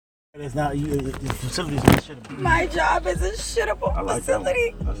It's not you. The facility's not shittable. My job is a shittable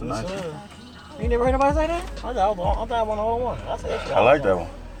facility. That That's a nice one. You never heard nobody say that? I thought I one on one. I like that one.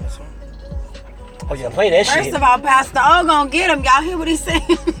 Oh yeah, play that shit. First of all, Pastor O gonna get him. Y'all hear what he's saying?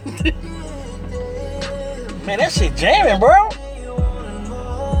 Man, that shit jamming, bro.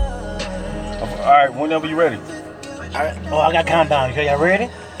 All right, whenever you ready. All right. Oh, I got countdown. Okay, y'all ready?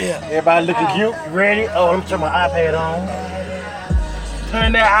 Yeah. Everybody looking cute. You ready? Oh, let me turn my iPad on.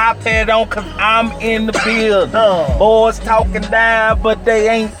 Turn that iPad on, cause I'm in the building. Boys talking down, but they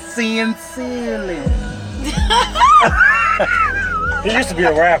ain't seeing ceiling. He used to be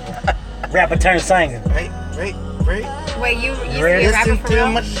a rapper. Rapper turned singer. Right. Wait, you ready? see a rapper Listen for to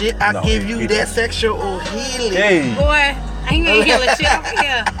real? my shit. I No, give you he that sexual healing. Hey. Boy, I ain't gonna heal the shit over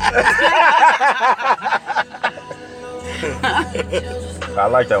here. I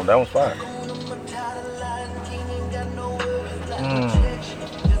like that one. That one's fine.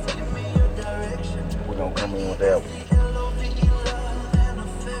 We're gonna come in with that one.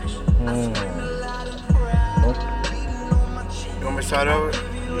 You want me to start over?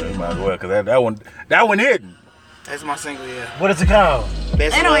 Yeah, you might as well, cause that one hidden. That's my single, yeah. What is it called?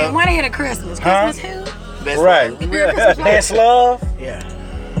 Best They don't even love. want to hear the Christmas. Christmas who? Best Right. love. Best Love. Yeah.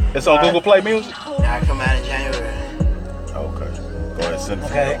 It's on Google Play Music. Now I come out in January. Okay. Go ahead, send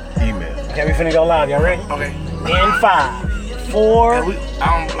us Okay. an email. Okay, we finna go live. Y'all ready? Okay. In 5, 4. And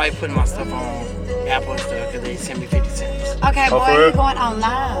I don't like putting my stuff on Apple and stuff because they send me 50 cents. Okay, Oh, boy, for you real? going on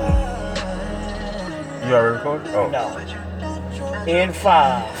live. You already recorded? Oh. No. In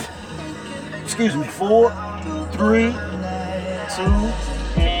 5. Excuse me. 4, 3, 2,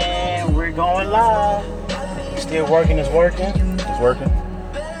 and we're going live. Still working is working. It's working?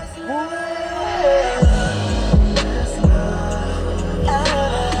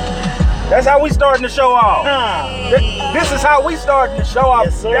 That's how we starting the show off. This is how we starting the show off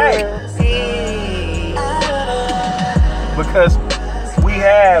Yes, today. sir. Because we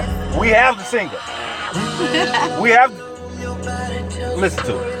have the singer. We have. Listen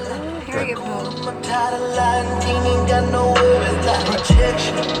to it. Here you go.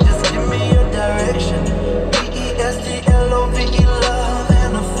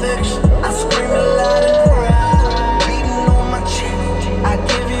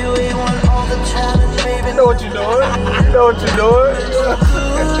 You know what you're doing. You know what you're doing.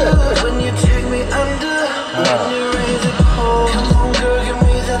 When you take me under, when you raise it cold, come on girl, give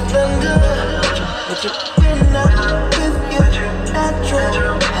me that thunder. When I'm with you, I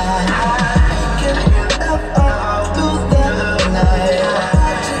drop high. Get up through the night.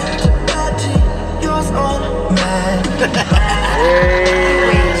 Body, yours on mine.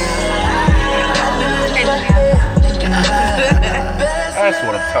 That's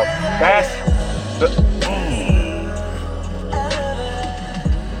what I'm talking about. That's the.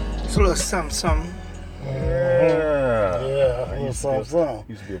 It's a little something. Yeah. Yeah, it's something.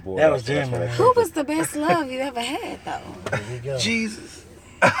 Used to be a boy. That was That's jamming. what Who was the best love you ever had, though? There you go. Jesus.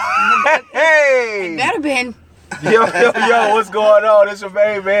 Hey! Better been. Yo, what's going on? It's your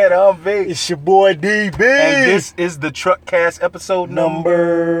main man, I'm Vic. It's your boy DB. And this is the Truckcast episode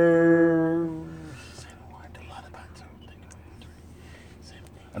number.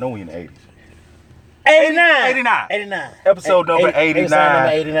 I know we in the 80s. 89. Episode number 89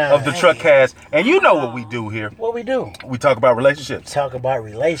 89 of the Truckcast. And you know what we do here. What we do? We talk about relationships. Talk about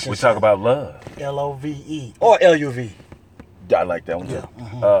relationships. We talk about love. LOVE or LUV. I like that one too.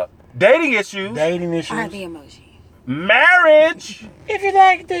 Dating issues. Dating I issues. heard the emoji. Marriage. If you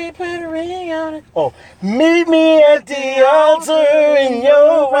like to put a ring on it. Oh, meet me at the altar in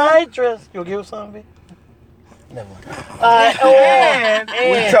your white dress. You'll give something? Never mind.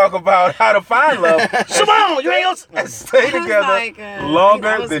 And we talk about how to find love. Shamone, you ain't gonna Stay I was together like, I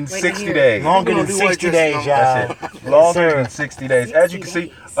longer was than waiting to 60 hear it. days. longer than We're gonna do 60 what days, this- y'all. That's it. Longer sir. than 60 days. As you can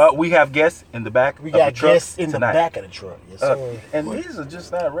see, we have guests in the back We of got the truck guests in tonight. the back of the truck. Yes, sir. And these are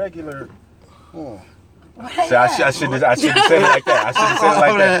just not regular. What See, I shouldn't have said it like that. I shouldn't have said it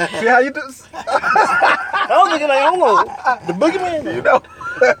like that. See how you do? I was looking like, hold on. The boogeyman. You know.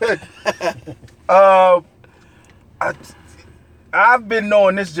 I've been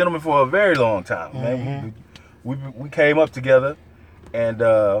knowing this gentleman for a very long time, man. We came up together and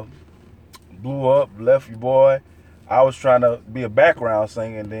blew up, left your boy. I was trying to be a background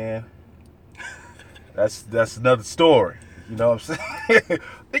singer, and then that's another story. You know what I'm saying?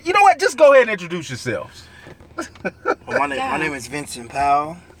 You know what? Just go ahead and introduce yourselves. My name is Vincent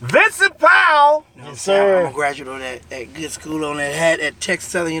Powell. Vincent Powell. Yes, sir. I'm a graduate of that good school on that hat at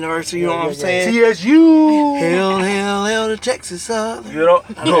Texas Southern University. You know what I'm saying? TSU. Hail to Texas Southern. You know,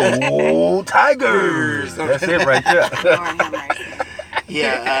 go Tigers. That's it right there. Lord have mercy.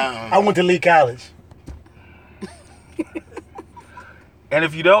 Yeah. I went to Lee College. And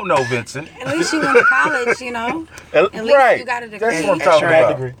if you don't know Vincent, At least you went to college, you know. at least right, you got a degree. that's what I'm That's talking right.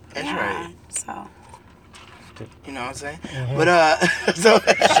 about. Degree. That's Yeah. right. So. You know what I'm saying? But so.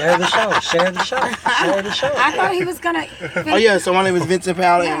 Share the show. Share the show. Share the show. I thought he was gonna. Oh yeah. So my name is Vincent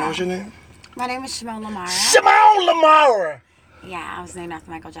Powell. Yeah. And what's your name? My name is Shamone LaMarra. Shamone LaMarra. Yeah, I was named after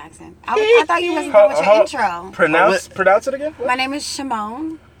Michael Jackson. I thought you wasn't done with your intro. Pronounce it again. My name is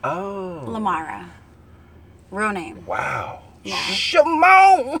Shamone Oh, LaMarra. Real name. wow. Yeah.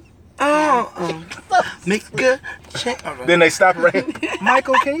 Shamone. Make good check. Then they stop right.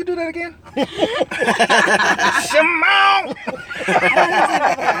 Michael, can you do that again? Shamone.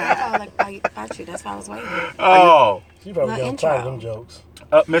 I thought you. That's why I was waiting. Oh, You probably The got tired of intro. them jokes.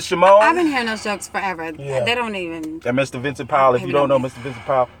 Miss Shamone. I've been hearing those jokes forever. Yeah. They don't even. And Mr. Vincent Powell. If you don't know Mr. Vincent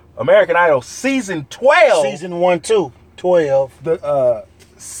Powell, American Idol season 12. Season 1, 2, 12. The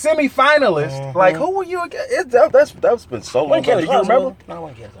semi-finalist. Like, who were you again? That's been so long. When Do Kelly you Clarkson remember? was? No, I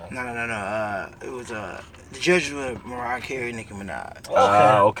wasn't Kelly Clarkson. No. It was the judges were Mariah Carey, Nicki Minaj.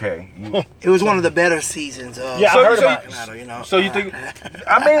 Okay. It was one of the better seasons of Yeah, I heard about American Idol, you know. So you think?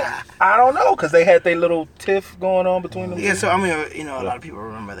 I mean, I don't know, because they had their little tiff going on between them. Yeah, so I mean, you know, a lot of people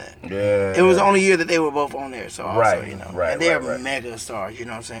remember that. Yeah. It was the only year that they were both on there, so also, Right, you know, right, and they're right. mega stars, you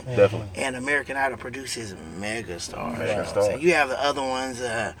know what I'm saying? Definitely. And American Idol produces mega stars. Mega you know what I'm stars. saying? You have the other ones.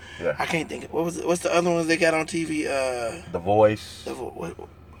 Yeah. I can't think. What's the other ones they got on TV? The Voice.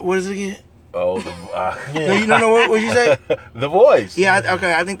 What is it again? Oh, No, you don't know what you say? The Voice. Yeah,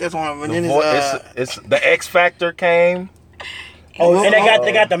 okay, I think that's one of them. And The then Voice. It's the X Factor came. Oh, and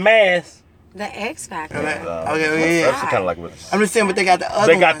they got the mask. The X Factor. Okay, yeah. That's kind of like what. I'm just saying, but they got the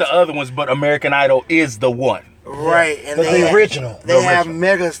other. They got ones. the other ones, but American Idol is the one. Right, and But the original. They have original.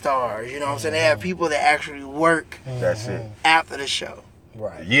 mega stars, you know what I'm saying? They have people that actually work That's it. after the show.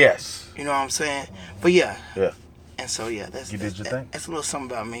 Right. Yes. You know what I'm saying? But yeah. Yeah. And so yeah, that's You did your thing. That's a little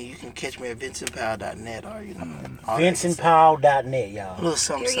something about me. You can catch me at vincentpowell.net or you know all that VincentPowell.net, y'all. a little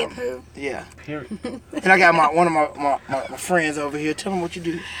something, Period something. poo. Yeah. Period. And I got one of my friends over here. Tell them what you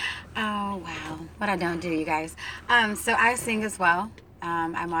do. Oh wow, what I don't do, you guys. So I sing as well.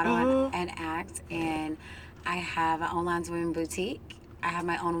 I model and act, and I have an online swimming boutique. I have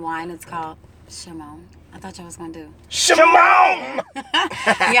my own wine. It's called Shamone. I thought y'all was gonna do. Shamone.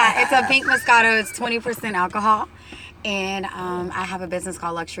 Yeah, it's a pink Moscato. It's 20% alcohol. And I have a business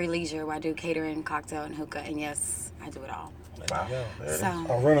called Luxury Leisure where I do catering, cocktail, and hookah. And yes, I do it all. Wow. There it is. So,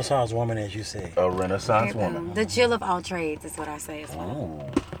 A Renaissance woman, as you say. A Renaissance woman. the Jill of all trades is what I say as well.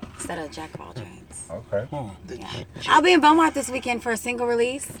 Ooh. Instead of Jack of all trades. Okay. Yeah. I'll be in Beaumont this weekend for a single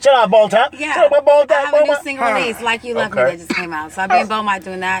release. Shut up, Bone Top. Yeah, Shut up, Bone I Top. have a new single release, Like You Love Me, Okay. that just came out. So I'll be in Beaumont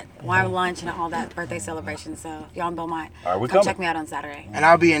doing that, wine lunch, and all that birthday celebration. So if y'all in Beaumont, All right, we come coming. check me out on Saturday. And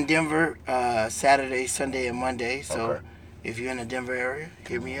I'll be in Denver Saturday, Sunday, and Monday. So Okay. if you're in the Denver area,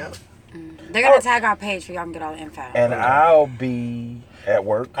 hit me up. They're gonna tag our page so y'all can get all the info. And I'll be at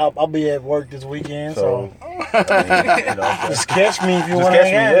work. I'll be at work this weekend, So, so you know, just catch me if you just want catch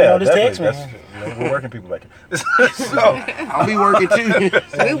to me. hang out. Yeah, You know, just text definitely. me. We're working people back here. So, I'll be working too.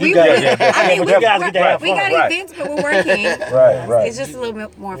 We got- I mean, you guys get to have we fun. got Right. events, but we're working. right. It's just a little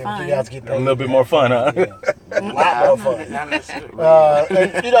bit more fun. You guys get A paid. little bit more fun, huh? A lot more fun. Not necessarily.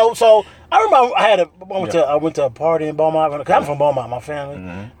 And, you know, so I remember I went to a party in Beaumont because I'm from Beaumont, my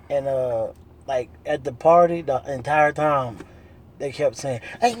family, and like at the party the entire time they kept saying,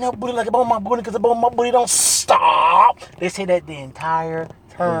 "Ain't no booty like a Beaumont booty because a Beaumont booty don't stop." They say that the entire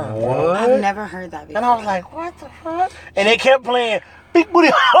time. I've never heard that before. And I was like, "What the fuck?" And they kept playing Big Booty.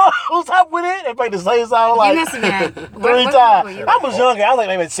 Who's up with it? They played the same song like you must have been. three times. I was younger. I was like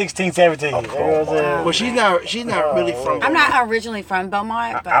maybe 16, 17. You know what I'm saying? Well, she's not really from. I'm not originally from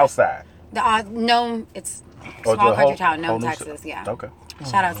Beaumont, but Outside. the Nome, it's a Oh, small the country whole- town, Nome, whole new Texas. city. Yeah. Okay.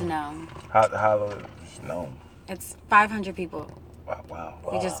 Shout out to Nome. How no. It's 500 people. Wow.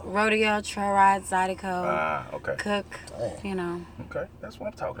 We just rodeo, trail ride, Zydeco, Okay. cook. You know, Okay. That's what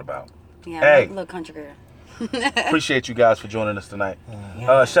I'm talking about. yeah, Hey. little country girl. Appreciate you guys for joining us tonight.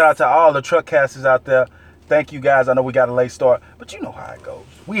 Shout out to all the truck casters out there. Thank you guys. I know we got a late start, but you know how it goes.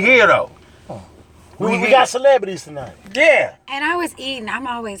 We here though. We got celebrities tonight. Yeah. And I was eating. I'm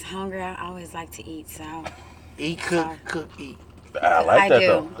always hungry. I always like to eat. So Eat, cook, eat. I like I that do.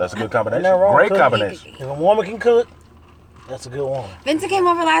 though. That's a good combination. Ain't nothing wrong Great with cooking. combination. If a woman can cook, that's a good woman. Vincent came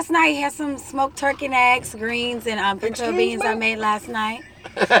over last night. He had some smoked turkey and eggs, greens, and pinto beans I made last night.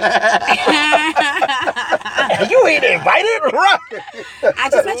 You ain't invited, right? I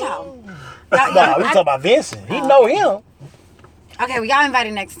just met y'all. No, we talking about Vincent. He know him. Okay, well, y'all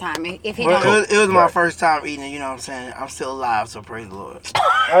invited next time. If he Well, don't. it was my Right. first time eating it, you know what I'm saying? I'm still alive, so praise the Lord.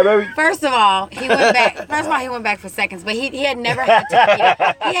 Hey, baby. First of all, he went back. First of all, he went back for seconds, but he had never had turkey.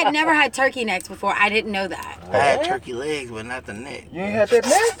 He had never had turkey necks before. I didn't know that. I had turkey legs, but not the neck. You ain't had that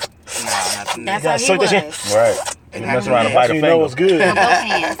neck? Nah, not the neck. That's how he suck that was. shit. Right. You mess around and bite a You finger. know it's good. With both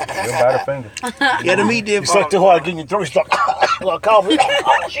hands. You'll bite a finger. Yeah, the meat did You suck too fall. hard, getting your throat stuck. Coffee.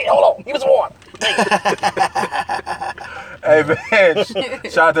 Oh shit! Hold on. Give us one. Hey, man.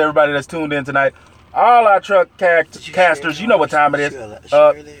 Shout out to everybody that's tuned in tonight. All our truck casters, you know what time it is.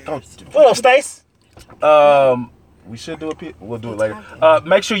 What up, Stace? We should do it. We'll do it later.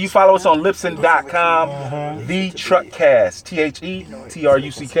 Make sure you follow us on Libsyn.com. The Truckcast.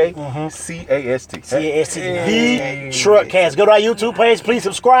 TheTruckcast. The Truckcast. Go to our YouTube page. Please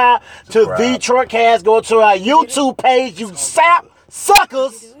subscribe to The Truckcast. Go to our YouTube page, you sap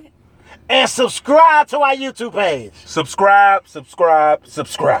suckers, and subscribe to our YouTube page. Subscribe.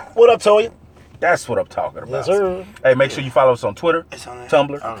 What up, Toya? That's what I'm talking about. Yes, sir. Hey, make sure you follow us on Twitter, It's on there.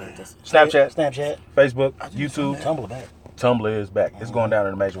 Tumblr, Okay. Snapchat, Facebook, Tumblr YouTube. back. Tumblr is back. It's going down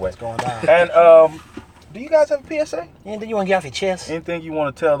in a major way. It's going down. And do you guys have a PSA? Anything you want to get off your chest? Anything you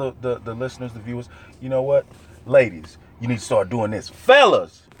want to tell the listeners, the viewers? You know what? Ladies, you need to start doing this.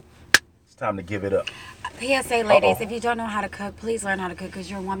 Fellas, it's time to give it up. PSA, ladies, if you don't know how to cook, please learn how to cook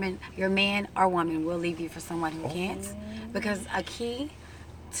because your man or woman will leave you for someone who can't. Because a key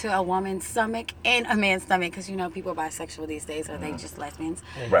to a woman's stomach and a man's stomach, because you know people are bisexual these days, or they just lesbians,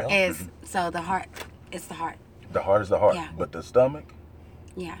 Right. is so the heart. It's the heart. The heart is the heart, Yeah. but the stomach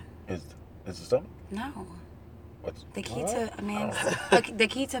Yeah. is the stomach. No. What's The key to a man's the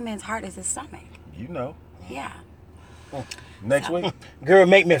key to a man's heart is his stomach. you know? Yeah. Next week, Girl,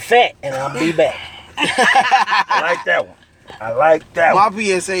 make me fat, and I'll be back. I like that one. I like that My one.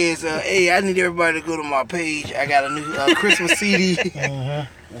 PSA is, hey, I need everybody to go to my page. I got a new Christmas CD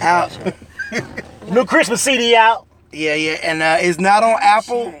out. New Christmas CD out. Yeah, and it's not on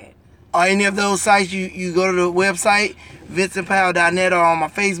Apple or any of those sites. You go to the website, VincentPowell.net, or on my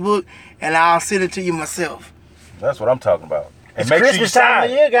Facebook, and I'll send it to you myself. That's what I'm talking about. And It's make Christmas sure you time of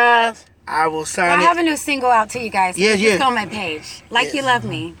sign. year, guys. I will Well, sign I it. have a new single out to you guys. Yeah, Just yeah. go on my page. Like You Love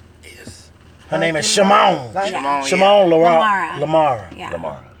Me. Her name is Shamone. Shamone, Shamone LaMarra. LaMarra. Yeah.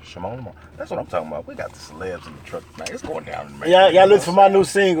 Shamone LaMarra. That's what I'm talking about. We got the celebs in the truck tonight. It's going down in the Y'all look for my new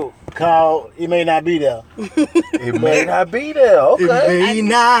single called "It May Not Be There." It may not be there. It Okay. may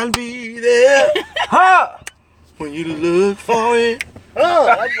not be there Huh? when you look for it.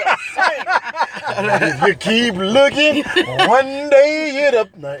 That's what I'm saying. If you keep looking, one day it'll.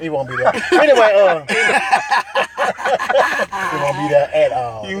 No, it won't be there. Anyway, it won't be there at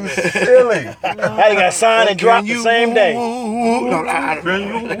all. You silly. I got signed and dropped the same day. No,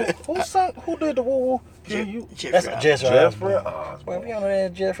 Who did the woo woo? You. That's Jeffrey. Jeffrey. Well, we don't know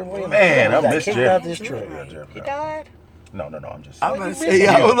that Jeffrey. Man, I He got miss kicked Jeffrey. out this truck. Yeah, Jeffrey. He died. No, I'm just. I'm gonna say,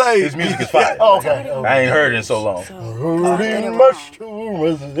 I was like, His music is fire. Oh, okay. I ain't heard it in so long. Hurting much too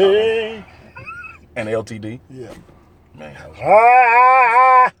much today. And LTD. Yeah. Man. that was-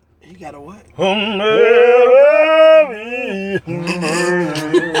 Ah, you got a what? ah,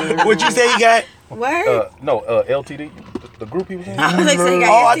 What you say you got? Word? No, LTD. The group he was in. I was like, so you Oh,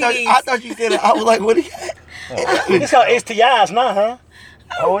 got I STDs. thought you said it. I was like, what do you got? It's called STIs now, huh?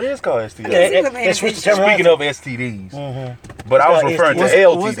 Oh, it is called STD. They switched the terminology. Speaking of STDs, but I was called referring to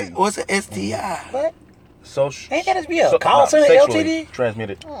LTD. What's an STI? What? Social. Ain't that just be a call center, sexually LTD?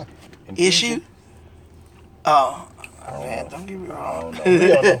 transmitted Issue? Oh, I don't man, know. don't get me I wrong. don't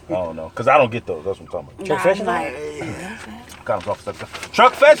know. I don't know. Because I don't get those. That's what I'm talking about. Nah, I'm fashion like, Kind of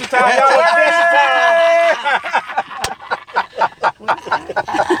truck fashion time, y'all.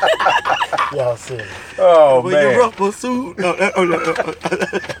 Y'all silly. Oh, With your man. rubber suit. No,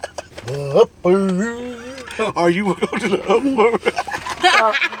 Are you going to the upper?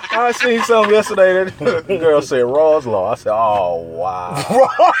 I seen something yesterday that the girl said Raw's Law. I said, oh, wow.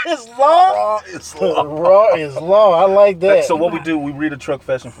 Raw is law. Raw is law. Raw is law. I like that. So what we do, we read a truck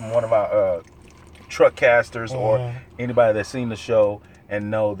fashion from one of our truck casters or anybody that's seen the show and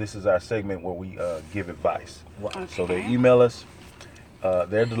know this is our segment where we give advice. So they email us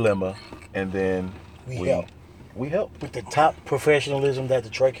their dilemma, and then We help. We help. With the top professionalism that the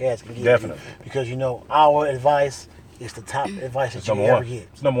truck has can give Definitely. you. Because you know our advice is the top advice that It's you number ever one. get.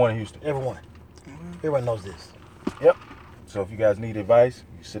 It's number one in Houston. Everyone. Everyone knows this. Yep. So if you guys need advice,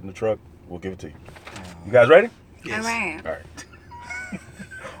 you sit in the truck, we'll give it to you. You guys ready? all right. All right.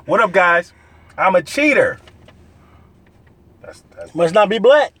 What up, guys? I'm a cheater. That's Must not be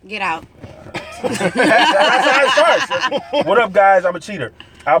black. Get out. that's how it starts. What up, guys? I'm a cheater.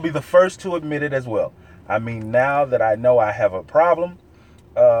 I'll be the first to admit it as well. I mean, now that I know I have a problem,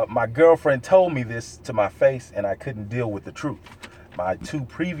 my girlfriend told me this to my face, and I couldn't deal with the truth. My 2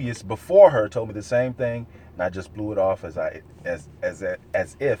 previous before her told me the same thing, and I just blew it off as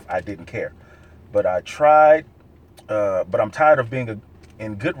if I didn't care. But I tried. But I'm tired of being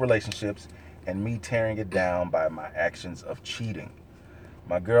in good relationships and me tearing it down by my actions of cheating.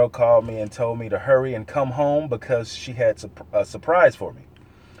 My girl called me and told me to hurry and come home because she had a surprise for me.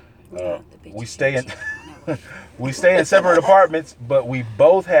 We stay in separate apartments, but we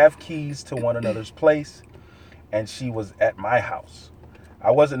both have keys to one another's place, and she was at my house.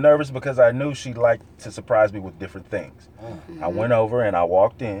 I wasn't nervous because I knew she liked to surprise me with different things. I went over and I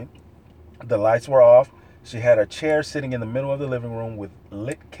walked in. The lights were off. She had a chair sitting in the middle of the living room with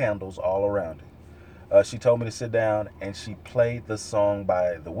lit candles all around it. She told me to sit down, and she played the song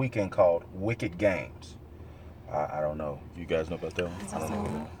by The Weeknd called Wicked Games. I don't know. You guys know about that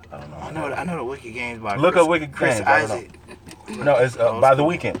one? I don't know. I know the Wicked Games by Look up Wicked Chris Games. I don't Isaac. know. No, it's by The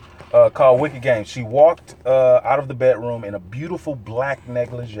Weeknd. Called Wicked Games. She walked out of the bedroom in a beautiful black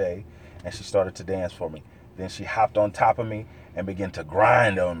negligee, and she started to dance for me. Then she hopped on top of me and began to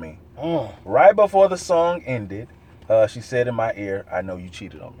grind on me. Right before the song ended, she said in my ear, "I know you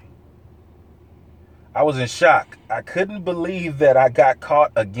cheated on me." I was in shock. I couldn't believe that I got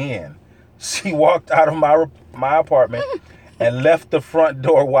caught again. She walked out of my apartment and left the front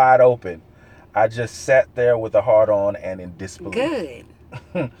door wide open. I just sat there with a heart on and in disbelief.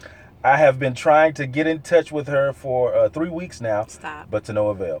 Good. I have been trying to get in touch with her for 3 weeks now, but to no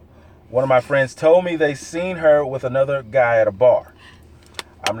avail. One of my friends told me they seen her with another guy at a bar.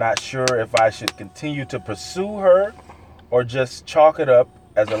 I'm not sure if I should continue to pursue her or just chalk it up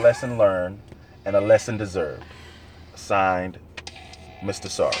as a lesson learned and a lesson deserved. Signed, Mr.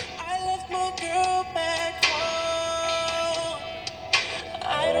 Sorry.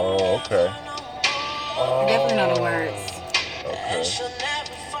 Oh, okay. I definitely know the words. Okay.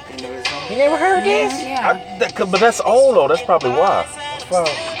 You never heard this? Yeah. But that's old though. That's probably why.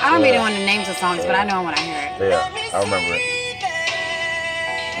 I don't be knowing the names of songs, but I know them when I hear it. Yeah, I remember it.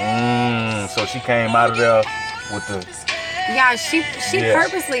 So she came out of there with the. Yeah, she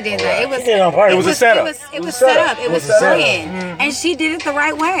purposely did that. It was She did it on purpose. It was a setup. It was set up. It was a setup. planned, and she did it the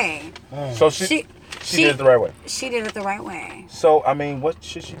right way. So she did it the right way. She did it the right way. So I mean, what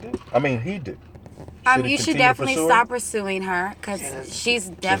should she do? I mean, he did. You should definitely stop pursuing her because she's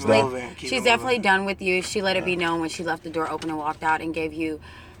definitely done with you. She let it be known when she left the door open and walked out and gave you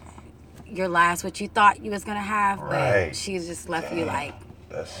your last what you thought you was gonna have, but she's just left you like,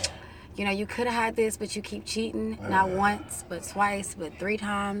 you could have had this, but you keep cheating, not once, but twice, but 3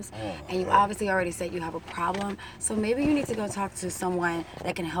 times, and you obviously already said you have a problem. So maybe you need to go talk to someone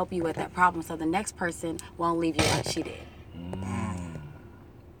that can help you with that problem, so the next person won't leave you like she did.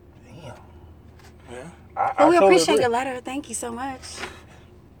 I We totally appreciate agree. your letter. Thank you so much.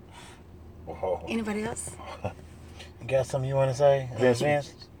 Whoa. Anybody else? You got something you want to say?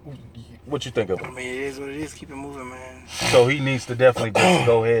 Vince, what you think of I it? mean, it is what it is. Keep it moving, man. So he needs to definitely just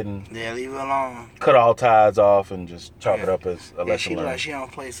go ahead and Yeah, leave it alone. cut all ties off and just chalk it up as a Yeah, lesson she learned. like she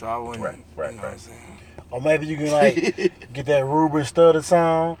don't play, so I wouldn't. Right. You know what I'm saying? Or maybe you can like get that Ruben Studdard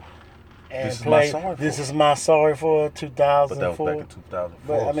song and This is play my sorry "This for. Is My Sorry For" But that was 2004. back in 2004.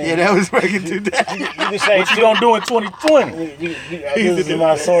 But I mean, Yeah, that was back in 2000. you can say what you gonna do in 2020? "This Is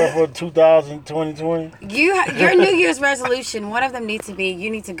My Sorry For" 2020. Your New Year's resolution, one of them needs to be you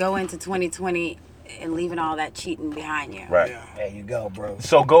need to go into 2020 and leaving all that cheating behind you. Right. Yeah. There you go, bro.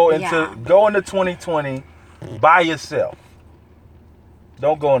 So go into Yeah. 2020 by yourself.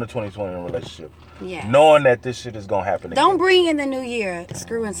 Don't go into 2020 in a relationship, Yes. knowing that this shit is gonna happen. Don't again. bring in the new year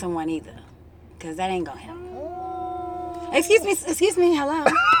screwing someone either, because that ain't gonna help. Excuse me, hello.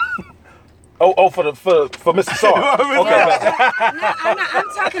 for Mr. Sorry. Okay. No, I'm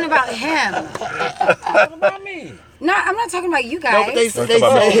talking about him. What about me? No, I'm not talking about you No, but guys. Talk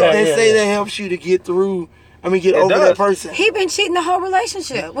about me. they say that helps you to get through. I mean, get over does. that person. He been cheating the whole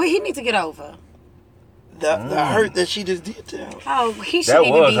relationship. What he need to get over? The hurt that she just did to him. Oh, he That shouldn't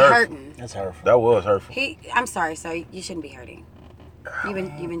even was be hurtful. hurting. That's hurtful. That was hurtful. I'm sorry, sir. You shouldn't be hurting. You've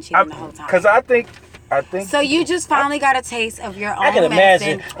been cheating the whole time. Because I think. So you just finally got a taste of your I can own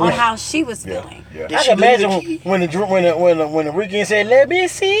medicine imagine. on how she was feeling. Yeah. Did I she can leave the imagine key? when the weekend said, "Let me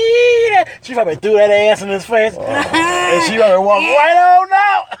see that," she probably threw that ass in his face, and she probably walked right on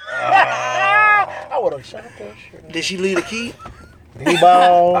out. I would have shot that shit. Did she leave the key?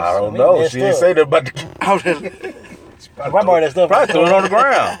 D-balls. I don't know. She didn't say that about the. I would've- I brought that stuff. Probably threw it on the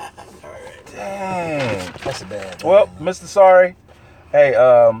ground. Dang. That's a bad. Well, Mr. Sorry, hey,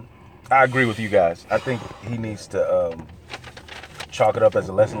 I agree with you guys. I think he needs to chalk it up as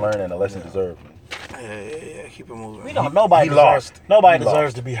a lesson learned and a lesson deserved. Yeah. Keep it moving. We don't. Nobody He deserves. lost. Nobody He deserves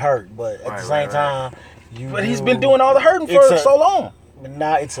lost. to be hurt, but at the Right, same right. time, you. But he's been doing all the hurting for It's a- so long. But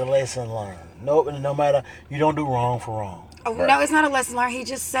now it's a lesson learned. No matter, you don't do wrong for wrong. Oh, Right. no, it's not a lesson learned. He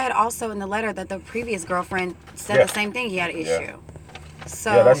just said also in the letter that the previous girlfriend said Yeah. the same thing. He had an issue. Yeah.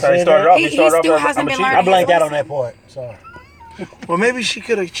 So Yeah, that's how he He- started off. he He started still off as hasn't I'm a been cheater. learning. I blanked out on Listen. that part. Sorry. Well, maybe she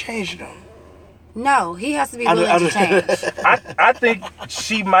could have changed them. no, he has to be I willing don't- to change. I think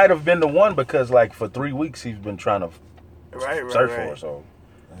she might have been the one because like for 3 weeks he's been trying to Right. search for her. So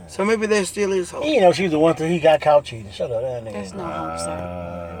So maybe there still is hope. You know, she was the one that he got caught cheating. Shut up, that nigga. There's no hope,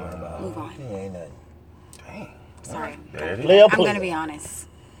 sir. Move on. He ain't nothing. dang. Sorry. There it is. Leo, I'm going to be honest.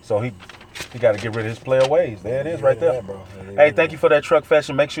 So he got to get rid of his player ways. There it is, right there. Yeah, bro. Hey, thank you for that truck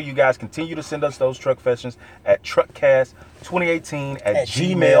fashion. Make sure you guys continue to send us those truck fashions at truckcast2018 at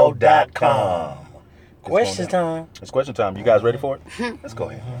gmail.com. Question time. It's question time. You guys ready for it? Let's go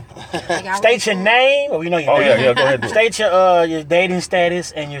ahead. Y'all State your name. Or we know your Oh, name. yeah, go ahead and do it. State your dating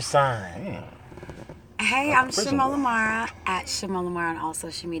status and your sign. Hey, I'm prison Shamone girl. LaMarra at Shamone LaMarra on all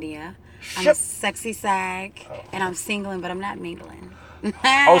social media. I'm a sexy sag, and I'm singling, but I'm not mingling.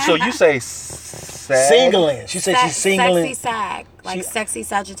 Oh, so you say sad? Singling. She said she's singling. Sexy sag, like She- sexy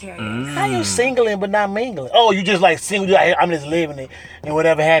Sagittarius. How you singling but not mingling? Oh, you just like single. I'm just living it, and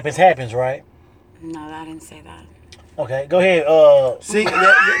whatever happens, happens, right? No, I didn't say that. Okay, go ahead. See,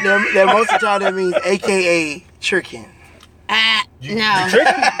 that most of the time that means AKA tricking. No.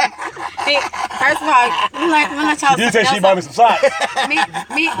 See, first of all, let y'all You said she know bought me some socks. me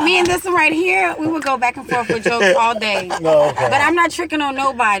and this one right here, we would go back and forth with jokes all day. No, okay. But I'm not tricking on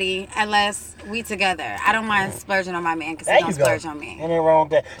nobody unless we together. I don't mind splurging on my man because There he don't you go. splurge on me. Ain't nothing wrong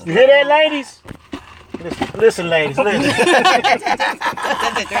with that. You hear that, ladies? Listen, ladies, listen.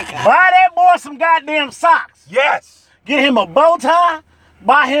 Buy that boy some goddamn socks. Yes. Get him a bow tie.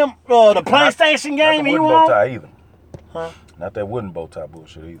 Buy him the PlayStation Not game the he wooden bow want. tie either. Huh? Not that wooden bow tie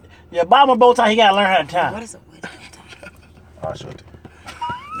bullshit either. Yeah, buy him a bow tie. He gotta learn how to tie. What is it? I'll show it.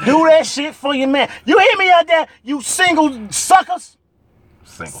 Do that shit for your man. You hear me out there, you single suckers?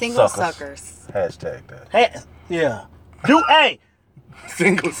 Single suckers. Hashtag that. Hey, yeah. Hey,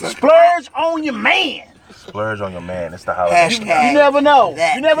 Single sucker. splurge on your man. Splurge on your man. It's the holiday. Hashtag. You never know.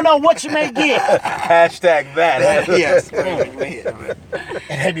 That. You never know what you may get. Hashtag that. Yes.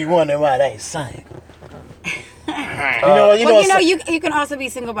 And they be wondering why they single. Well, you can also be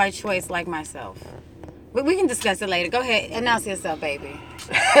single by choice, like myself. But we can discuss it later. Go ahead, announce yourself, baby.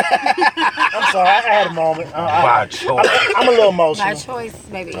 I'm sorry, I had a moment. By choice. I'm a little emotional. By choice,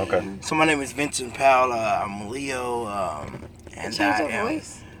 baby. Okay. So my name is Vincent Powell. I'm Leo. And Change your I am.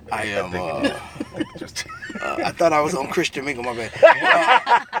 voice. I am. Just I thought I was on Christian Mingle. My bad.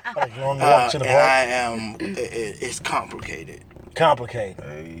 You wanna walk to the And bar? I am. It's complicated. Complicated.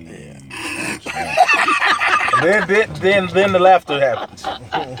 hey. then the laughter happens.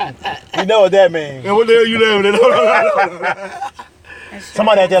 You know what that means? And what the hell you laughing at?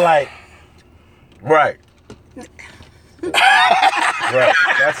 Somebody out there like, Right. Right.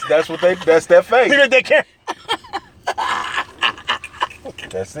 That's what that's their face. look at that camera.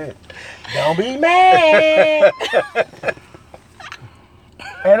 That's it. Don't be mad.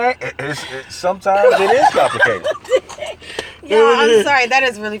 And sometimes it is complicated. Yeah, I'm sorry. That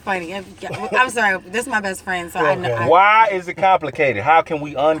is really funny. I'm sorry. This is my best friend, so I know. Okay. Why is it complicated? How can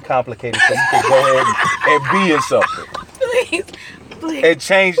we uncomplicate it so you can go ahead and be in something Please, please. and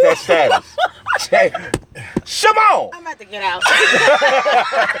change that status? Shamone! I'm about to get out.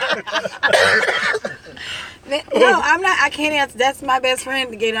 No, I'm not. I can't answer. That's my best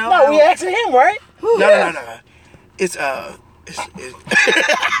friend. You know. No, we asking him, right? No. It's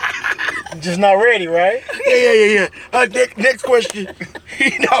Just not ready, right? yeah. Next question.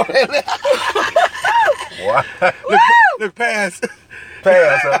 Why? Look past.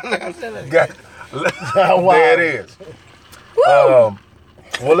 Pass. Huh? Wow. There it is. Well,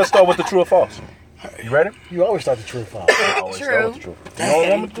 let's start with the true or false. You ready? You always start the truth false. I always start with the true. You don't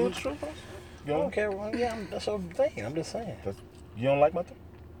want me to do the true or false? You don't care. Well, yeah, that's what I'm thinking. I'm just saying. You don't like my thing?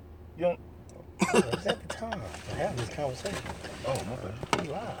 You don't? It's at the time to have this conversation. Oh, my bad. We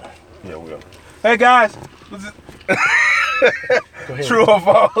live. Yeah, we are. Hey, guys. Go ahead. True or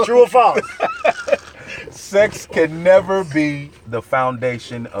false? True or false? Sex can never be the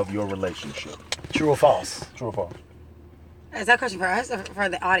foundation of your relationship. True or false? True or false? Is that a question for us or for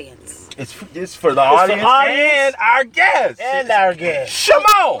the audience? It's for the audience and our guests. And our guest.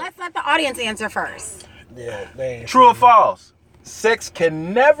 Shamone! Let's let the audience answer first. Yeah, man. True or false? Sex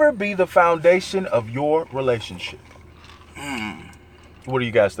can never be the foundation of your relationship. What do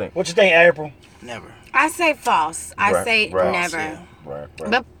you guys think? What you think, April? Never. I say false. I Right, say right. never. Yeah. Right.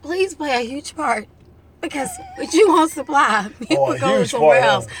 But please play a huge part Because you won't supply. People go huge somewhere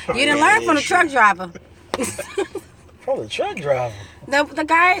part, else. You didn't learn from the truck driver. From the truck driver. The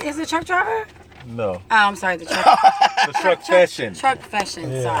guy is a truck driver? No. Oh, I'm sorry, the truck. The truck fashion. Truck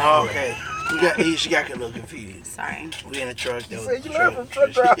fashion. Yeah. Sorry. Oh, okay. She got a little confused. Sorry. We in a truck. That You was said you learned from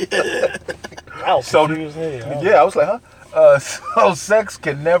truck driver. I was So, confused as hell. yeah, I was like, huh? So sex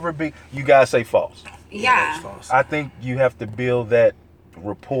can never be, you guys say false. Yeah. That's false. I think you have to build that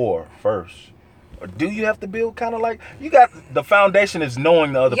rapport first. Or do you have to build kind of like, you got, the foundation is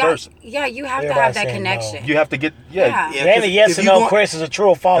knowing the other person. Yeah, you have to Everybody have that saying connection. You have to get, Yeah. Yeah, Then the yes if or you no want- question is a true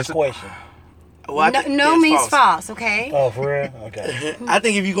or false question. Well, I No, think no it's means false, okay? Oh, for real? Okay. I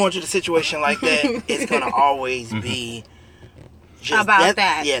think if you go into a situation like that, it's gonna always be just About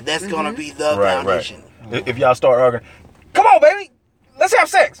that. Yeah, that's gonna be the right, foundation. right. If y'all start arguing, come on, baby, let's have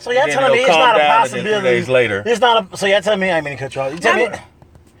sex. So y'all Then telling me they'll it's calm not a down, and then possibility. 3 days later. It's not a. So y'all telling me I ain't mean to cut you off. You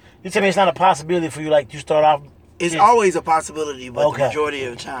tell me it's not a possibility for you. Like you start off. It's always a possibility, but Okay. the majority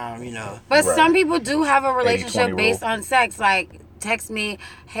of the time, you know. But Right. some people do have a relationship 80-20 based rule. on sex. Like, text me,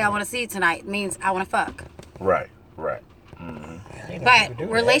 hey, I want to see you tonight, means I want to fuck. Right, right. But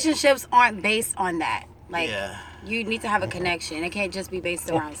relationships aren't based on that. Like, Yeah. you need to have a connection. It can't just be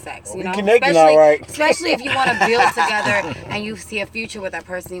based around sex, you we know? connecting especially, all right. especially if you want to build together and you see a future with that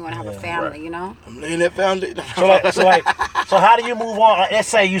person, you want to have a family, Right. you know? I'm laying that foundation. So how do you move on? Let's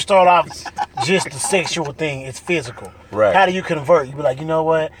say you start off just the sexual thing. It's physical. Right. How do you convert? You be like, you know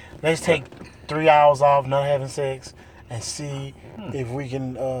what? Let's take 3 hours off, not having sex, and see if we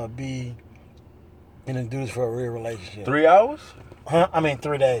can be, do this for a real relationship. 3 hours? Huh? I mean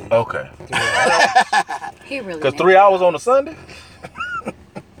 3 days. Okay. He really Because meant 3 it. hours on a Sunday?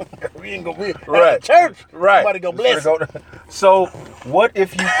 We ain't gonna be Right. at church. Right. Somebody go bless. So what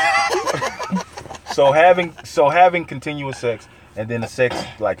if you so having continuous sex and then the sex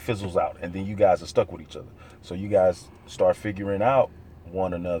like fizzles out and then you guys are stuck with each other. So you guys start figuring out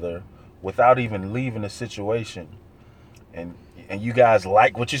one another without even leaving the situation and you guys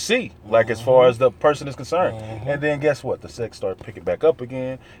like what you see, like as far as the person is concerned. And then guess what? The sex starts picking back up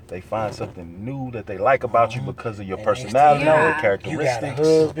again. They find something new that they like about you because of your And next thing personality, you know, your Yeah. You got a characteristics.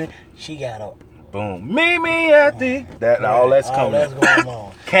 husband. She got a. Boom. Me at the that all that's All coming. that's going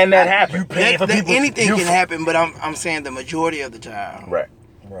on. Can that happen? You paying for people. Anything you can happen, but I'm saying the majority of the time, Right.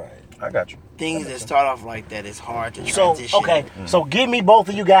 Right. I got you. things that start off like that, it's hard to So transition. okay, so give me both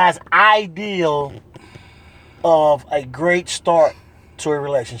of you guys ideal of a great start to a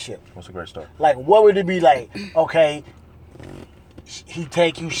relationship. What's a great start? Like, what would it be like? Okay, she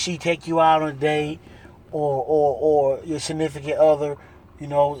take you out on a date, or your significant other,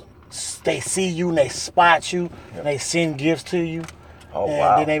 they see you and they spot you and they send gifts to you, Oh and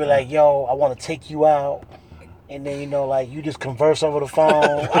wow. then they be like, "Yo, I want to take you out." And then like you just converse over the phone.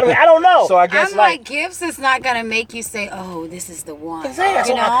 I don't know. So I guess I'm like, gifts is not going to make you say, oh, this is the one.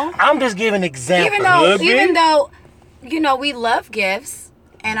 Exactly. You know? I'm just giving examples. Even though, we love gifts,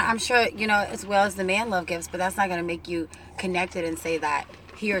 and I'm sure, as well as the man love gifts, but that's not going to make you connected and say that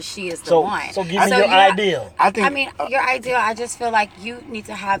he or she is the one. So give me your ideal. Your ideal, I just feel like you need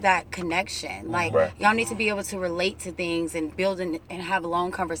to have that connection. Like, Right. y'all need to be able to relate to things and build and have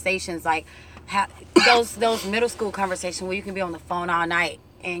long conversations. Like, those middle school conversations where you can be on the phone all night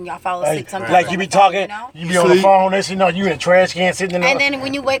and y'all fall asleep sometimes. Like on you be the phone, talking, you know? you be on the phone, you in a trash can sitting in the. And then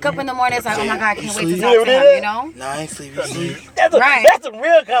when you wake up in the morning, it's like, oh my God, I can't wait to sleep? talk to him, you know? No, I ain't sleep. You sleep. That's a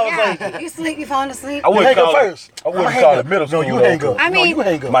real conversation. Yeah, you sleep, you falling asleep. I wouldn't hang up call it first. I wouldn't Hang call up. it middle school. No, you though, hang up. I mean- no, you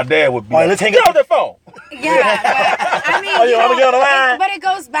hang up. My dad would be All right, like, let's hang get up. on that phone. Yeah, but I mean, you want me to get on the line? but it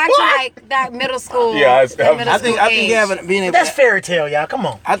goes back to like that middle school. Yeah, that middle I think school age. having being able. That's fairy tale, y'all. Come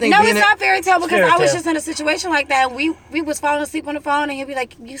on. I think No, being it's not fairy tale because Fairy I was tale. just in a situation like that. And we was falling asleep on the phone, and he'd be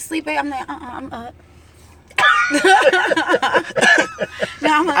like, "You sleeping?" I'm like, I'm up. No,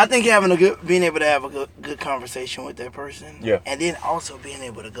 I'm I up. think being able to have a good conversation with that person. Yeah. And then also being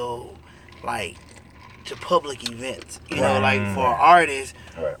able to go, like, to public events. You know, like for artists,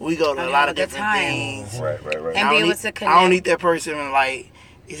 Right. we go to a have lot a of good different time. things. Right. And I be don't able need- to I don't connect. need that person and like,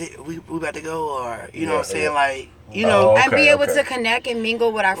 is it we about to go or you know Yeah, what I'm saying yeah. like you Oh, know And be able okay. to connect and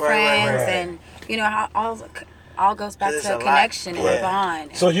mingle with our Right, friends, right. and how all goes back There's to a a lot. connection and Yeah. a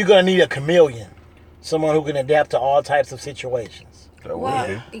bond. So you're gonna need a chameleon, someone who can adapt to all types of situations. That Well,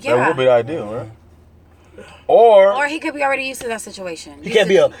 would be. yeah. That would be the ideal, right? Or Or he could be already used to that situation. He can't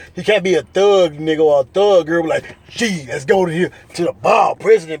be a thug nigga or a thug girl. Be like, gee, let's go to here to the bar,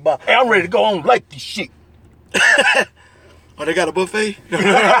 president bar. hey, I'm ready to go on like this shit. Oh, they got a buffet.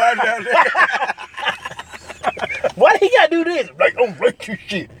 Why he gotta do this? Like, oh, like this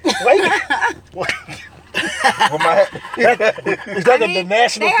shit. Why With my Is that the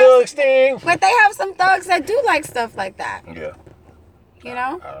national thugs thing? But they have some thugs that do like stuff like that. Yeah. You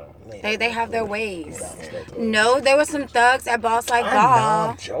know? They have their ways. Yeah. No, there were some thugs at Boss Like I know, Ball.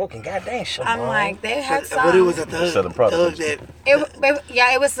 I'm joking. God dang, Shamone. I'm like, they had some. But it was a Selling thug products. that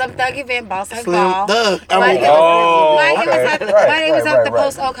It was some thug event, Boss Like Slim Ball. Thug. But it was, Oh, but it was okay. at, Right, but it was right, at the right,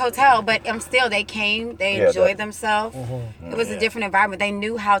 Post Oak Hotel. But still, they came. They Yeah, enjoyed that- themselves. It was a different environment. They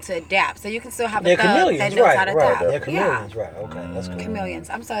knew how to adapt. So you can still have a They're thug that chameleons, knows right? how to Right. adapt. They're chameleons, right? Okay, that's cool. Chameleons.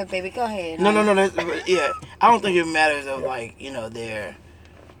 I'm sorry, baby. Go ahead. No. Yeah, I don't think it matters of like their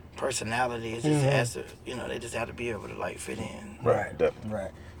personality. It just has to they just have to be able to like fit in. Right, Definitely.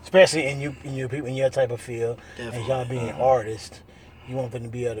 right. Especially in your people in your type of field, and y'all being artists, you want them to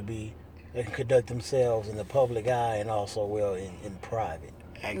be able to be they can conduct themselves in the public eye and also well in private.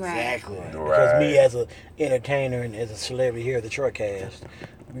 Exactly. Because me as an entertainer and as a celebrity here at the Truckcast,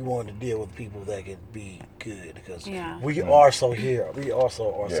 we wanted to deal with people that could be good because we also here. We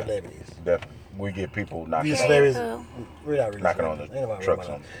also are celebrities. Definitely. We get people knocking We on, celebrities. We're not really knocking on the Ain't nobody trucks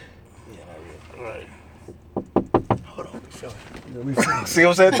really- on. Yeah, not really. Right. Hold on. We feel it. See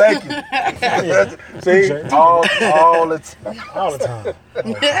what I'm saying? Thank you. See, all the time. all the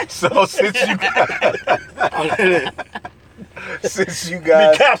time. So since you The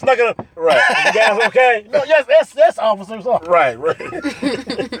guys, cops not gonna. right, You guys okay? No, yes, that's officers. right.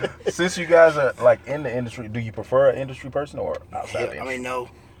 Since you guys are like in the industry, do you prefer an industry person or outside the I industry? mean, no.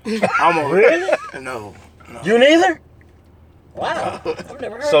 I'm a Really? no. You neither? Wow. I've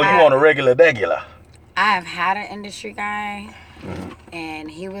never heard So of you that. on a regular? I have had an industry guy, and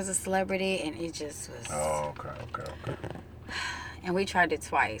he was a celebrity, and it just was. Oh, okay. And we tried it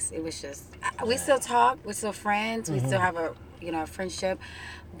twice. It was just we still talk, we're still friends, we still have a friendship,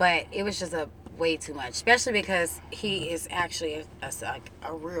 but it was just a way too much, especially because he is actually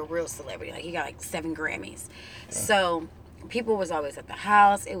a real celebrity. Like he got like 7 Grammys, so people was always at the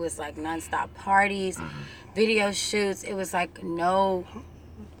house. It was like nonstop parties, video shoots. It was like no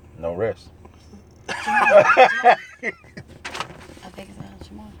rest. I think it's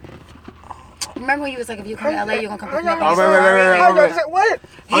Shamone. Remember when you was like, if you come to LA, you're gonna come pick me up? Oh, right. What?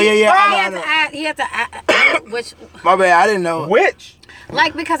 Oh yeah. I know. He had to add, which, My bad. I didn't know. Which?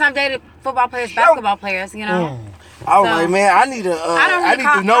 like, because I've dated football players, basketball players, you know. I was So, like, man, I need to. I need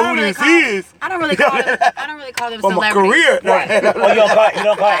to know who this is. I don't really call them For my celebrities. career. Oh, you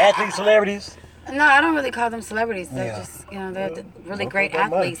don't call athletes celebrities? No, I don't really call them celebrities. They're Yeah. just, they're really great that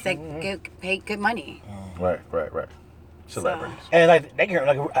money. athletes that get paid good money. Right. Celebrities. And like they can,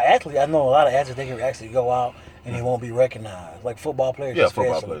 like an athlete, I know a lot of athletes they can actually go out and they won't be recognized. Like football players, Yeah,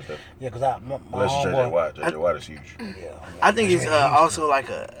 especially. football players, definitely. Yeah, because my Unless it's JJ homeboy. Watt. JJ Watt is huge. Yeah, I think it's also like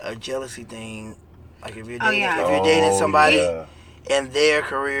a jealousy thing. Like if you're dating, yeah. if you're dating somebody yeah. and their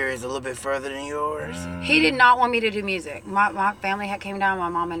career is a little bit further than yours. He did not want me to do music. My family had came down. My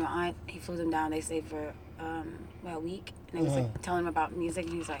mom and my aunt. He flew them down. They stayed for a week, and they was like telling him about music.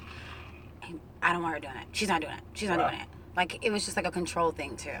 And he was like, "I don't want her doing it. She's not doing it. She's not doing it." Like it was just like a control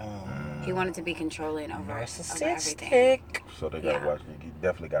thing too. He wanted to be controlling over everything. narcissistic. So they gotta watch. You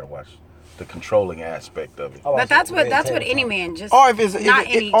definitely gotta watch the controlling aspect of it. Oh, But that's what any man just. Or if it's not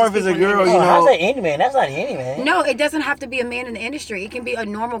any, or just if it's a people in the girl, industry. you How's know. that any man? That's not any man. No, it doesn't have to be a man in the industry. It can be a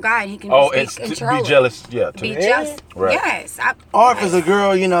normal guy, and he can Oh, just it's be to controlling. be jealous. Yeah. Be Really? just Right. yes. Or if it's a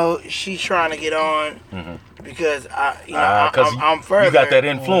girl, she's trying to get on because I'm further. You got that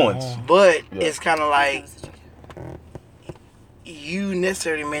influence. But Yeah. it's kind of like you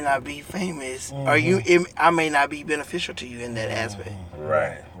necessarily may not be famous, or I may not be beneficial to you in that aspect.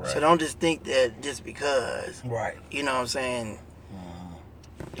 Right. So don't just think that just because, Right. you know what I'm saying.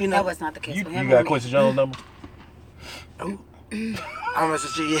 You That know, was not the case You with him. got or me. Quincy Jones' number? I'm gonna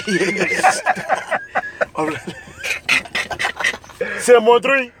say yeah.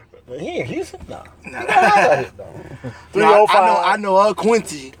 713. He in Houston? No. No, 305. I know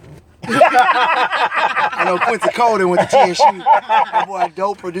Quincy. I know Quincy Colden with the TSU. That boy, a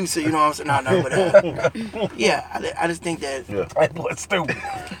dope producer, you know what I'm saying? No, but yeah, I just think that. Yeah. That boy's stupid.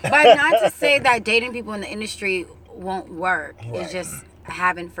 But not to say that dating people in the industry won't work. Right. It's just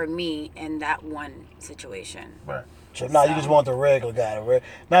happened for me in that one situation. Right. So now you just want the regular guy,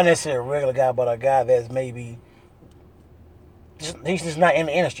 not necessarily a regular guy, but a guy that's maybe he's just not in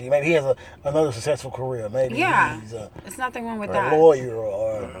the industry. Maybe he has another successful career. Maybe Yeah. he's There's nothing wrong with a that. lawyer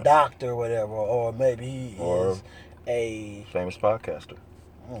or a doctor or whatever, or maybe he is a Famous podcaster.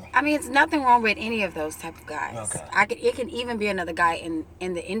 I mean, it's nothing wrong with any of those type of guys. Okay. It can even be another guy in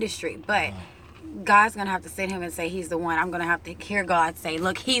the industry, but God's gonna have to sit him and say he's the one. I'm gonna have to hear God say,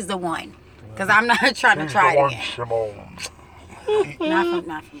 "Look, he's the one," because I'm not trying to try it again.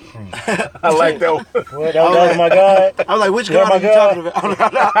 Not for me. I like that one. Well, that was my God. I was like, which Yeah, God my are you God. talking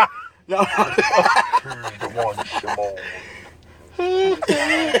about? No. The one, Shamone.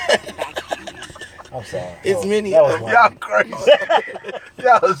 I'm sorry. It's many. That was one. Y'all crazy.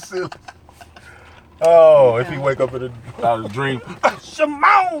 Y'all silly. Oh, if he wake up in a dream,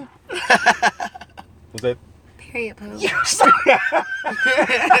 Shamone. What's that? Period poo. Hold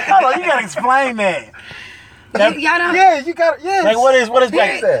on, you gotta explain that. Y'all don't. Yeah, you got. Yeah. Like what is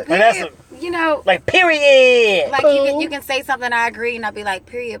Period, that? Like that's period, you know, like period. like you can say something I agree and I'll be like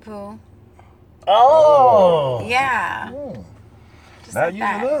period poo. Oh. Yeah. Just Now like you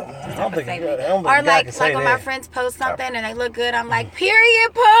that. look. I don't think Say I me. don't think Or God like can say when my that. friends post something and they look good, I'm like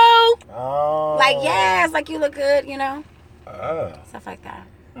period poo. Oh. Like yes, like you look good, you know, stuff like that.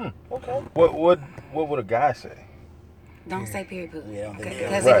 Okay. What would a guy say? Don't say period poo. Yeah, I don't think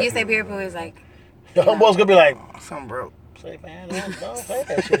Because Right. if you say period poo, it's like I'm supposed to be like, Something broke. say man, don't say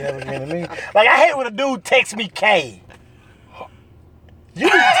that shit ever again to me. Like I hate when a dude texts me K.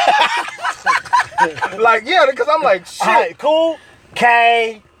 Like, yeah, because I'm like, shit. All right, cool.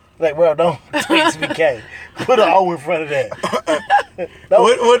 K. Like, bro, don't text me K. Put an O in front of that.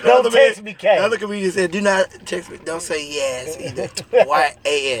 Don't text me K. The other comedian said, do not text me. Don't say yes either.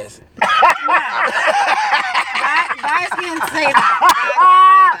 Y-A-S. guys can't say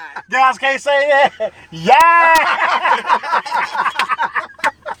that. Guys can't say that. Yeah.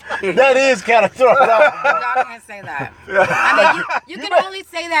 That is kind of thrown off. Y'all can't say that. I mean, you can only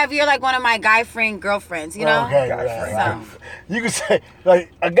say that if you're like one of my guy friend girlfriends, you know? Okay, So, you can say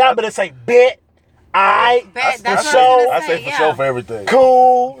like a guy better say bet, I bet, for that's what sure. I was I gonna say say, for yeah. sure for everything.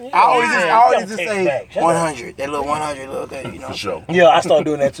 Cool. I always Yeah. just, Don't just text say back. Shut up. 100. That little 100 little thing, you know. For sure. Yeah, I started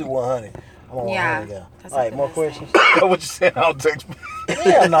doing that too. 100. I'm on Yeah, 100 now. that's All right, the more best questions. What you saying? I don't text me.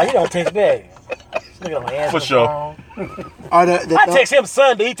 Yeah, no, you don't text back. Look at my answer For sure. phone. Or the I text him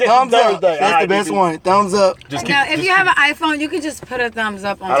Sunday. He texts me thumbs up. Thursday. That's the best one. Thumbs up. Just Now, if you have an iPhone, you can just put a thumbs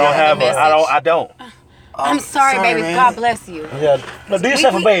up on I don't top have of the a. message. I don't. I'm sorry, baby. man. God bless you. Yeah. No, do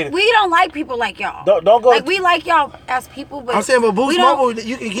yourself a baby. We don't like people like y'all. Don't go. Like we like y'all as people, but I'm saying, but we Boost don't- Mobile,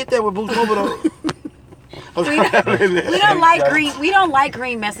 you can get that with Boost Mobile though. we don't like green. We don't like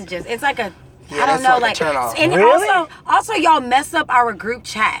green messages. It's like a. Yeah, I don't that's know, like a like, turn off. and Really? also, y'all mess up our group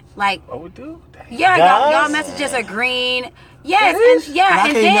chat. Like, Oh, we do. Dang. yeah, Guys? y'all messages are green. Yes, and And yeah, I and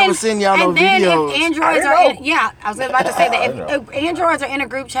can't then never send y'all no and then videos. if androids I are know. in, yeah, I was about to say that I if androids are in a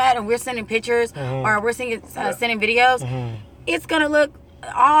group chat and we're sending pictures or we're sending videos, it's gonna look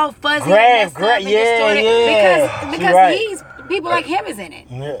all fuzzy and messed up and yeah, distorted yeah. because Right. he's people like him is in it.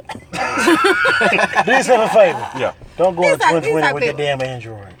 Yeah. Do yourself a favor. Yeah. Don't go into These are 2020 with that people. damn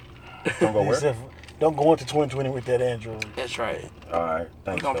Android. Don't go Do where? yourself- Don't go into 2020 with that Android. That's right. All right. We're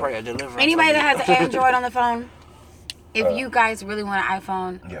Thanks. gonna sir. pray a deliverance. Anybody that has an Android on the phone, if you guys really want an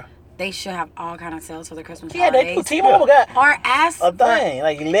iPhone, Yeah. they should have all kind of sales for the Christmas Yeah, they do. holidays. T-Mobile got Or ask a thing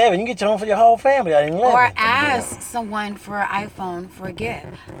like 11. You get your own for your whole family. I 11. Or ask someone for an iPhone for a gift.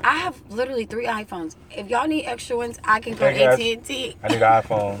 I have literally 3 iPhones. If y'all need extra ones, I can go Hey, to guys. AT&T. I need an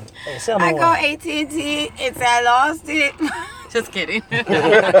iPhone. Hey, sell me I one. go AT&T and say I lost it. Just kidding.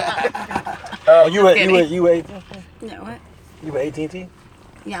 Oh, you at kidding. you at No, what? you at AT&T?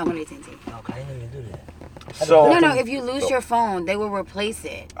 Yeah, I'm on AT&T. Okay, I didn't even do that. So. No, if you lose your phone, they will replace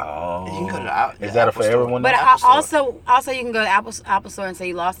it. Oh. You can go to the Is that Apple for Store. everyone? But now? also you can go to Apple Store and say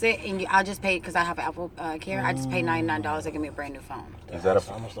you lost it, and I'll just pay because I have Apple Care. I just pay $99. They give me a brand new phone. Is that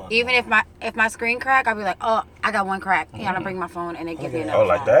a? I'm gonna start Even if my screen crack, I'll be like, oh, I got one crack. You gotta bring my phone, and they give me another. Oh,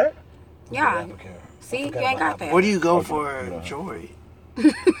 like phone. that? Yeah. doing Apple See, you forgot ain't about got that. Where do you go for Joy?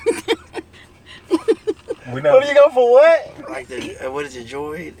 We What do you go for? What? Like the what is it,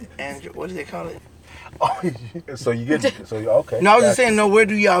 Joy? And what do they call it? So you get. So you okay? No, I was just Gotcha. saying. No, where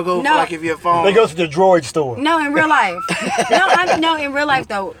do y'all go? No. For, like if your phone. They go to the Droid store. No, in real life. No, in real life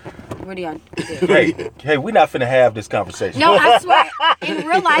though. What do y'all do? Hey, we not finna have this conversation. No, I swear, in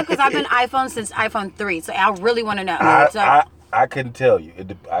real life, because I've been iPhone since iPhone 3, so I really want to know. So, I couldn't tell you.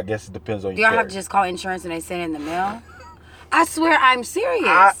 I guess it depends on do your y'all have to carrier. just call insurance and they send it in the mail? I swear, I'm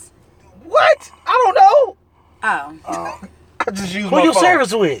serious. What? I don't know. Oh. I just use Who my you phone.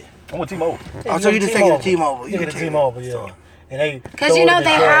 service with? I'm with T-Mobile. Oh, so you just take it to T-Mobile. You get a T-Mobile, yeah. And they Because you know they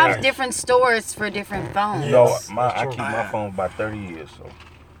have different stores for different phones. Yeah. No, Yes, I that's keep true. my phone about 30 years. So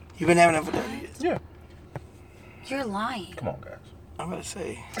You've been having it for 30 years. yeah. You're lying. Come on, guys. I'm about to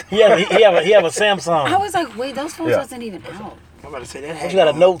say. He have a Samsung. I was like, wait, those phones Yeah. wasn't even out. I'm about to say that. Had you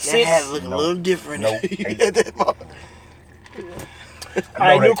got a Note that 6? had to look a little different. Nope. At that moment. All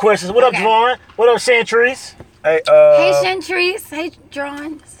right, new questions. What up, Okay. Javon? What up, Chantrice? Hey, Hey, Chantrice. Hey,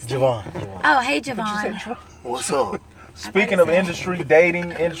 John. Javon. Oh, hey, Javon. What's up? Speaking of industry,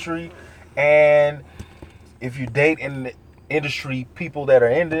 dating industry, and if you date in the industry, people that are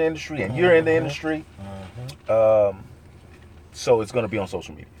in the industry, and you're in the industry, so it's going to be on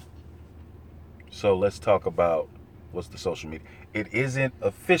social media. So let's talk about what's the social media. It isn't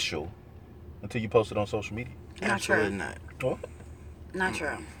official until you post it on social media. Absolutely not. Not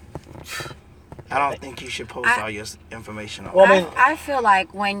true. I don't think you should post all your information on. Well, I feel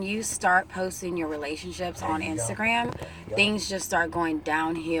like when you start posting your relationships on Instagram, things just start going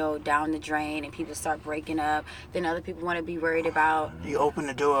downhill, down the drain, and people start breaking up. Then other people want to be worried about. You open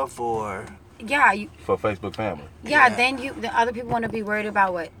the door for. For Facebook family. Then the other people want to be worried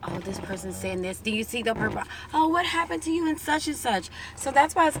about what, this person's saying this. Do you see the person? Oh, what happened to you and such and such? So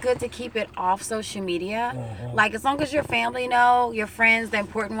that's why it's good to keep it off social media. Like, as long as your family know, your friends, the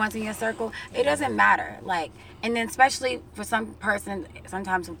important ones in your circle, it doesn't matter. Like, and then especially for some person,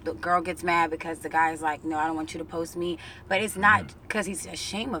 sometimes the girl gets mad because the guy's like, no, I don't want you to post me. But it's not because he's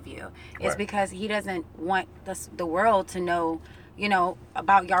ashamed of you. It's because he doesn't want the world to know,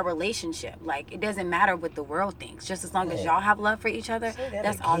 about your relationship. Like, it doesn't matter what the world thinks. Just as long as y'all have love for each other,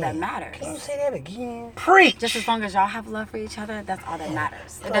 that's all that matters. Can you say that again? Preach! Just as long as y'all have love for each other, that's all that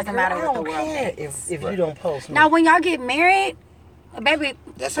matters. It doesn't matter what the world thinks. If you don't post me. Now, when y'all get married, baby,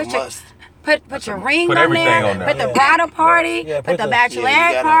 That's a must. Put your ring put on everything there, on there. put the bridal party, Yeah, put the you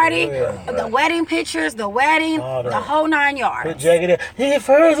bachelorette gotta- party, yeah. the wedding pictures, the wedding, All the that. whole 9 Put yards. jacket in. Hey,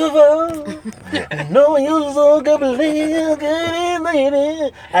 first of all, no, you so good, believe good,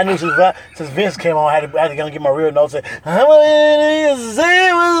 lady. I knew since Vince came on, I had to go get my real notes. Say, how many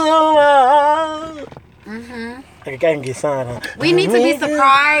say what's on my heart? I can get signed, huh? We need to be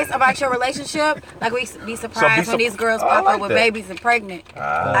surprised about your relationship. Like, we be surprised when these girls pop like up with that. babies and pregnant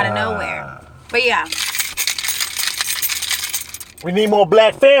out of nowhere. But yeah, We need more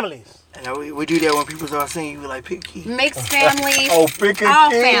black families. And we do that when people start saying you like picky. mixed families, Oh, pick a all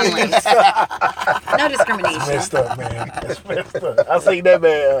kid. families. No discrimination. Messed up, man. That's messed up. I seen that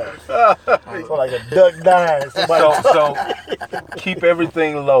man. So like a duck dying. Somebody So keep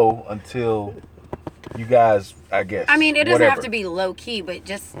everything low until you guys, I guess. I mean, it doesn't whatever. have to be low key, but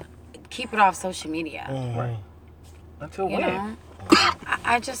just keep it off social media. Right. Until You when? know,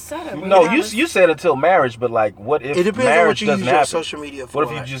 I just said it. No, you said until marriage, but like, what if It depends on marriage what you doesn't use your happen? social media for.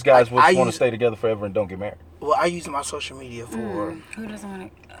 What if you just guys Like, I want to use- stay together forever and don't get married? Well, I use my social media for Who doesn't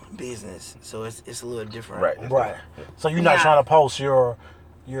want to? business, so it's a little different. Right. Right. So you're not Yeah. trying to post your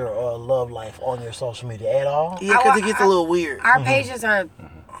love life on your social media at all? Yeah, because it gets a little weird. Our pages are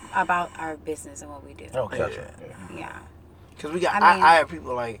about our business and what we do. Okay. Gotcha. Yeah. Because we got, I mean- I have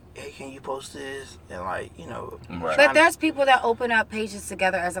people like, hey, can you post this? And like, Right. But there's people that open up pages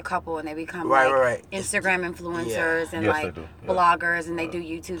together as a couple and they become Right. Instagram influencers and Yes, like they do. Yeah. bloggers and they do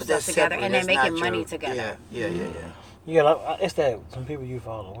YouTube But stuff that's together separate. and they're That's not making money your- together. Yeah. Yeah, like, it's that some people you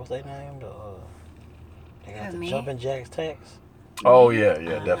follow. What's their name? They got the Me? Jumping Jacks text. Oh yeah,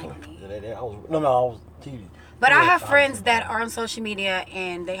 definitely. I was TV. But I Yeah, have friends that are on social media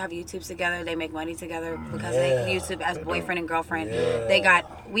and they have YouTubes together. They make money together because they Yeah. YouTube as boyfriend and girlfriend. Yeah.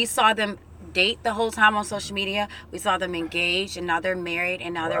 We saw them date the whole time on social media. We saw them engaged and now they're married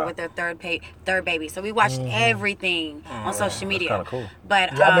and now they're with their third baby. So we watched everything on social media. kinda cool.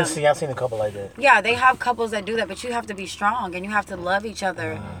 But Yeah, I've seen a couple like that. yeah, they have couples that do that, but you have to be strong and you have to love each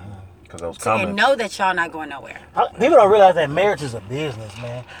other Because those and comments. know that y'all not going nowhere. People don't realize that marriage is a business,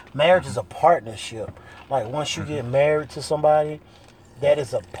 man. Marriage is a partnership. Like once you get married to somebody, that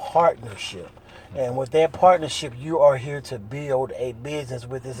is a partnership. And with that partnership, you are here to build a business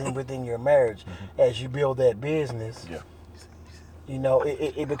within your marriage. As you build that business,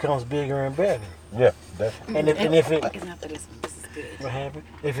 it becomes bigger and better. Yeah, definitely. And if it It's not for this one. This is good. what happened?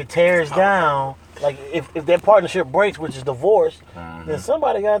 If it tears down, like if that partnership breaks, which is divorce, then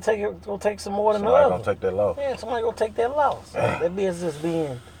somebody gotta take some more than the Somebody other. gonna take that loss. Yeah, somebody gonna take that loss. That business is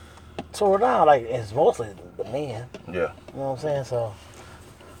being tore down. Like it's mostly the men. Yeah. You know what I'm saying? So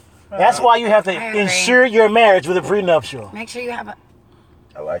that's why you have to I agree. insure your marriage with a prenuptial. Make sure you have a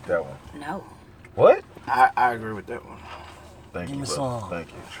I like that one. no. What? I agree with that one. Thank Give you, me brother. some. Thank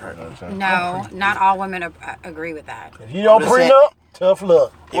you. You know what I'm saying? No, not all women agree with that. If you don't I'm just saying- prenup, tough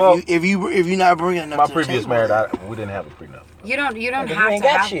luck. If you're not bringing enough My to the previous table, marriage, we didn't have a prenup. You don't you have ain't to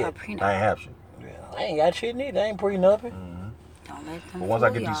got have shit. a prenup. I ain't have shit. Yeah, I ain't got shit neither. I ain't prenupping. Don't let them But once I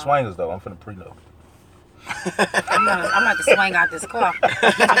fool get y'all. these swingers though, I'm finna prenup. I'm about to swing out this car. Put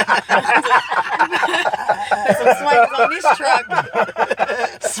some swings on this truck.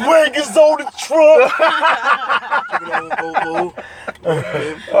 Swing is on the truck.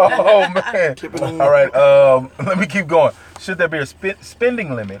 Oh man! All right, let me keep going. Should there be a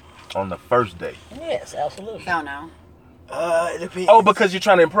spending limit on the first date? Yes, absolutely. Hell no. It depends. Oh, because you're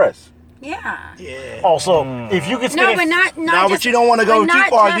trying to impress. Yeah. Yeah. Also, if you can spend No, but not No, just, but you don't want to go but too not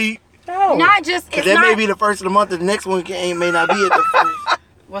far just- deep. no. Not just Because it's that not. may be the first of the month. The next one may not be at the first.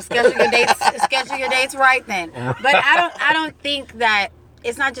 Well, schedule your dates. Schedule your dates right then. But I don't think that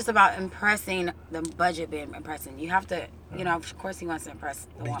it's not just about impressing the budget being impressing. You have to, of course, he wants to impress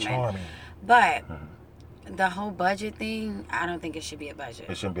the Be woman. charming. But the whole budget thing, I don't think it should be a budget.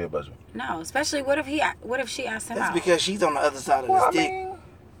 It shouldn't be a budget. No, especially what if she asked him That's out? because she's on the other side of the stick.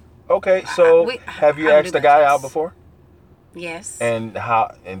 Okay, so have you I asked do the guy budgets. out before? Yes. And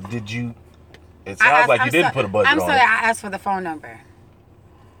how? And did you? It I sounds asked- like you I'm didn't so- put a budget I'm on sorry, it. I asked for the phone number.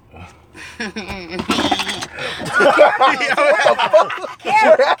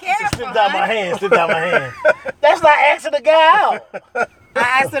 Slip down my hand. Slip down my hand. That's not asking the guy out.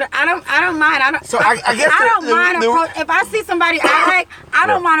 I asked her. I don't mind. So I guess I don't the- mind the- if I see somebody I like. I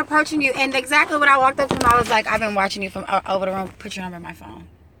don't mind approaching you. And exactly what I walked up to him, I was like, I've been watching you from over the room. Put your number in my phone.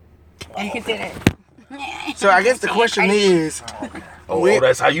 And he did it. So I guess the question is, Oh,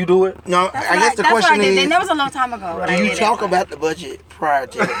 that's how you do it? no, I guess the that's what I question did. is, And that was a long time ago. When I do you did talk it. about the budget prior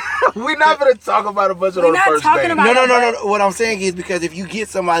to that? We're not going to talk about a budget We're on the not first talking date. about- No. What I'm saying is because if you get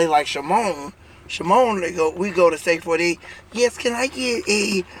somebody like Shamone, we go to steak 48. Yes, can I get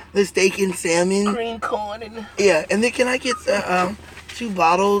the steak and salmon? Cream corn and Yeah, and then can I get 2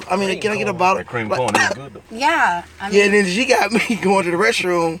 bottles? I mean, can I get a bottle? that cream Like- corn is good though. Yeah. I mean, Yeah, and then she got me going to the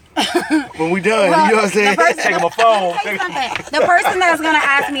restroom when we done. well, you know what I'm saying? the person- Taking my phone. Let me tell you something. The person that's gonna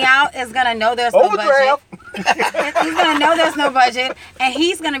ask me out is gonna know there's no Overdraft. budget. He's gonna know there's no budget, and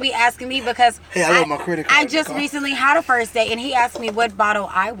he's gonna be asking me because Hey, I love my credit card. I just recently had a first date, and he asked me what bottle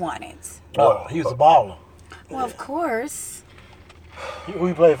I wanted. Oh, he was a baller. Well, of course. Who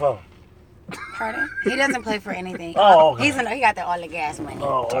you play for? Pardon? He doesn't play for anything. Oh, okay. He got the all the gas money.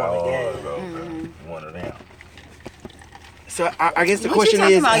 Oh, Oh, yeah. okay. One of them. So I guess the What you question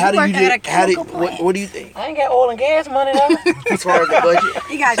talking is, about? how You do you work at do? a How did? chemical What, plant. what do you think I ain't got oil and gas money though. as far as the budget?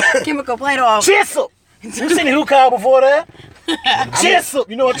 He got chemical plate off. Chisel. You seen who called before that? Chisel.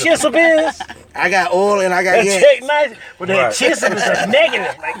 You know what chisel is? I got oil and I got That gas. check nice, but that Right. chisel is a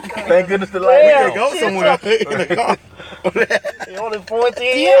negative. Like, Thank goodness the light. Yeah. We Go somewhere. In the car. he only 14 Do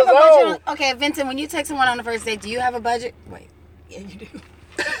you years have a budget? old. Okay, Vincent, when you take someone on the first date, do you have a budget? Wait. Yeah, you do.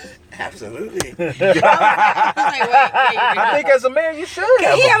 Absolutely. I was like, wait, yeah, you do. I think as a man you should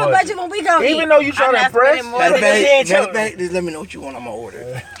have He have a budget when we go Even eat. though you trying I'm to not impress. spending more Matter of than- fact, just let me know what you want. I'm gonna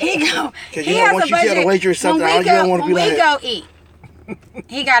order. He go. Because He you know, has once a you tell the budget. waitress something, When we you don't go- want to be when like, we go eat,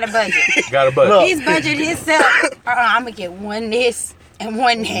 he got a budget. Got a budget. Look. He's budget himself. I'm gonna get one this and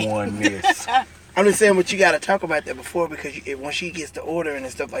one that. One miss. I'm just saying, but you got to talk about that before because when she gets to ordering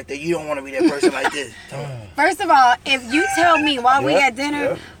and stuff like that, you don't want to be that person like this. First of all, if you tell me while we at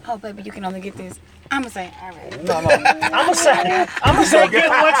dinner, oh baby, you can only get this, I'm gonna say, all right. No. I'ma say get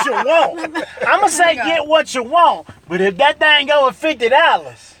what you want. I'ma say get what you want. But if that thing go with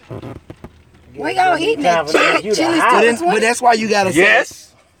 $50, We go eating at Chili's But that's why you got to Yes.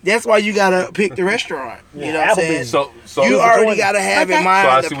 That's why you got to pick the restaurant. You know what I'm saying? So You already got to have But in So I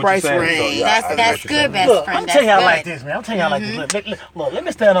mind see the what price you're saying. So, range. yeah. That's I that's get good, you. best Look, friend. I'm That's telling y'all good. like this, man. I'm telling y'all like this. Look, let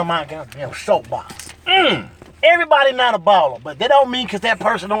me stand on my soapbox. Everybody not a baller, but that don't mean because that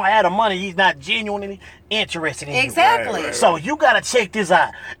person don't have the money, he's not genuinely interested in you. Exactly. So you gotta check this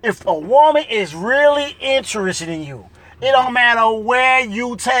out. If a woman is really interested in you, it don't matter where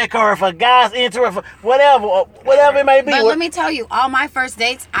you take her. If a guy's interested, whatever it may be. But let me tell you, all my first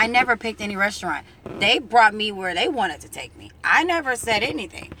dates, I never picked any restaurant. They brought me where they wanted to take me. I never said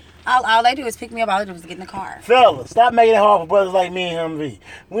anything. All they do is pick me up. All I do is get in the car. Fellas, stop making it hard for brothers like me and Humvee.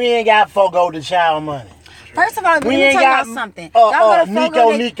 We ain't got Fogo the child money. First of all, let me ain't tell y'all got, something.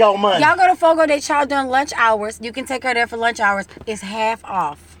 Nico money. Y'all go to Fogo de Chao during lunch hours. You can take her there for lunch hours. It's half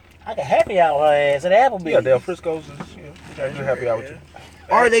off. I can happy hour her ass at Applebee's. Yeah, Del Frisco's is usually happy hour too.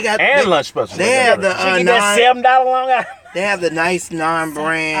 Or they got And lunch special. They have the She get that $7 long hour. they have the nice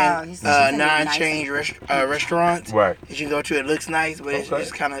non-brand, he's gonna be non-change restaurants Right. that you can go to. It looks nice, but it's Okay.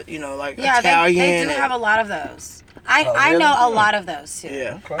 just kind of like Yeah, Italian. they do and- have a lot of those. I really? know a lot of those too.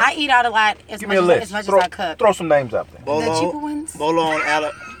 Yeah. Okay. I eat out a lot as Give much me a list. as much throw, as I cook. throw some names out there. Bolo, The cheaper ones? Bolo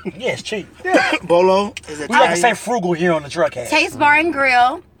and Yeah, it's cheap. Bolo is We like to say Italian. frugal here on the truck hat. Taste Bar and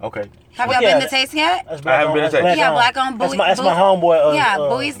Grill. Okay. Have Well, y'all yeah, been to Taste yet? That's I haven't been to that's Taste. Yeah, owned. black owned. That's Bowie- my Bowie- homeboy. Yeah,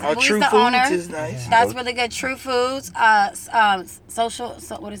 Bowie's True the Foods owner. is nice. That's really good. True Foods.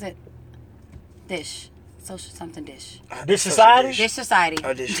 What is it? Dish. Social something dish. This society? Dish Society.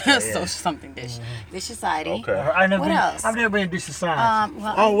 Oh, Dish Society, yeah. Social something dish. Dish Society. Okay. I never What been, else? I've never been to this society.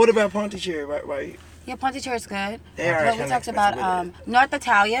 Well, Oh, what about Ponticherry? Right. yeah, Ponticherry is good. They are But we kinda talked about expensive, North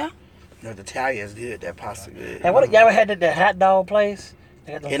Italia. No, the Italia is good. That pasta good. And what y'all ever had that hot dog place?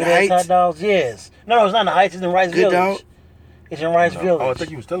 They got those In the best Heights? hot dogs. Yes. No, it's not in the Heights. It's in Rice Good Village. dog? It's in Rice Village. Oh, I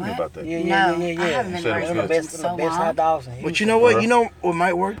think you was telling me about that. Yeah. I haven't You been said to it was Rice good. The Village in best so hot long. dogs in Houston. But you know what? You know what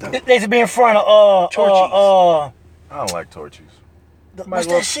might work though? They used to be in front of I don't like Torchy's. what's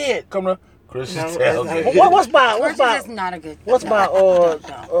that shit? Come to Christian's No, tailgate. What's by Torchy's is not a good. what's no, by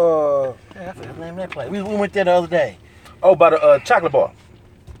I I forgot the name of that place. We went there the other day. Oh, by the chocolate bar.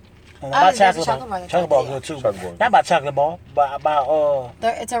 And Oh, about there's a chocolate bar. chocolate bar. Chocolate bar good too. Chocolate bar. Not about chocolate bar, but about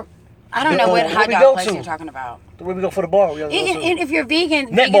It's a. I don't know what where hot we dog go place to? you're talking about. where we go for the bar. We gotta go And to. if you're vegan,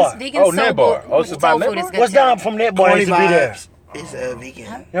 Net bar. vegan Oh, soul Net bar. Oh, it's about soul Net food is bar? good What's too. down from that bar? Corny Used to be there. Vibes. It's vegan.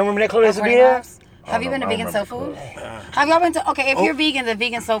 Huh? You remember that club used to be Corny there? Vibes? Have you been to I vegan soul remember food? the Have y'all been to? Okay, if you're vegan, the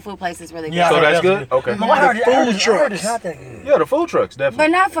vegan soul food place is really good. Yeah. So I heard that's good? good. Okay. No, I heard The it- I heard food it- I heard it's trucks. not that good. Yeah, the food trucks, But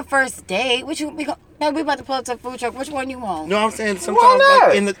definitely. not for first date. Which we about to pull up to a food truck. Which one you want? No, I'm saying Why sometimes not?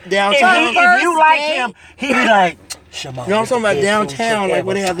 like in the If, downtown. if you like day. him, he be like, Shamone. You know what I'm talking about? Downtown, like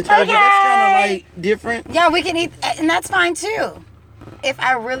where they have the table. That's kind of like different. Yeah, we can eat, and that's fine too. If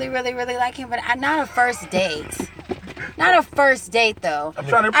I really, really, really like him, but not a first date. Not a first date though. I'm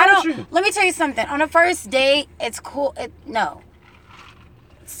trying to I impress don't. you. Let me tell you something. On a first date, it's cool. No.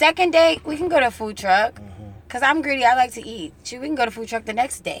 Second date, we can go to a food truck. Cause I'm greedy. I like to eat. Shoot, we can go to food truck the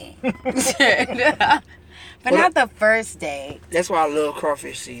next day. But not the first date. That's why I love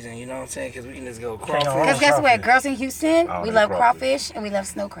crawfish season. You know what I'm saying? Because we can just go no, crawfish. Because guess what? crawfish. Girls in Houston, I don't we eat love crawfish. crawfish and we love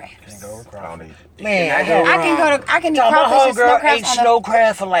snow crabs. I don't eat. Man, I go I can eat My crawfish and snow homegirl crabs ate on snow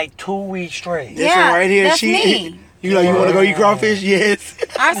crab for like 2 weeks straight. This one right here, that's she. me. You like, you want to go eat crawfish? Yes.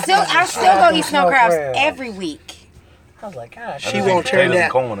 I still go eat snow crabs every week. I was like, gosh, She won't turn Potatoes and down.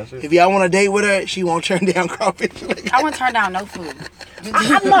 corn, that's it. If y'all want to date with her, she won't turn down crawfish. I won't turn down no food.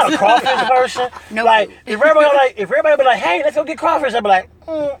 I'm not a crawfish person. No. Like if everybody be like, hey, let's go get crawfish, I'd be like,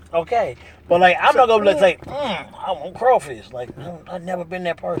 okay. But like I'm not gonna be like, I want crawfish. Like I've never been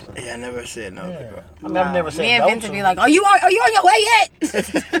that person. Yeah, I never said no. Yeah. I've never said Me and no Vincent to be it. like, are you on your way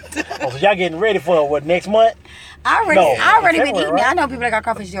yet? Oh, so y'all getting ready for what next month? I already been February, eating right? it. I know people that got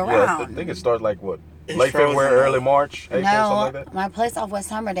crawfish year Yeah, I round. think it starts like what? It's Late frozen February, now. early March, April, something No, like that. my place off West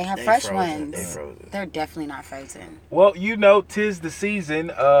Summer, they have They fresh frozen. They ones. frozen. They're definitely not frozen. Well, you know, 'tis the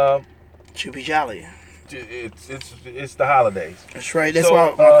season. Should be jolly. It's the holidays. That's right. That's So, why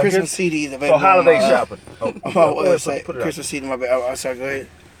my Christmas here's- CD is So available. holiday on my, shopping. Oh, on my go ahead, website. put it out. Christmas CD, my bad. Oh, sorry, go ahead.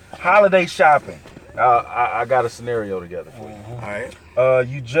 Holiday shopping. I got a scenario together for you. All right.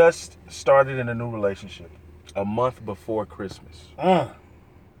 You just started in a new relationship a month before Christmas.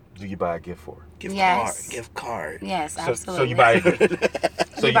 Do you buy a gift for her? Yes. Gift card. Yes, So absolutely. you buy a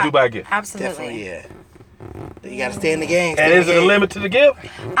gift. So you do buy a gift. Absolutely. Definitely, yeah. You gotta stay in the game. And stay in is the it a game. limit to the gift?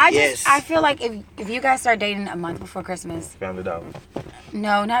 Yes. I feel like if you guys start dating a month before Christmas, Family Dollar.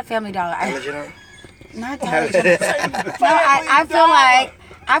 no, not Family Dollar. Dollar General? Not Dollar General. No,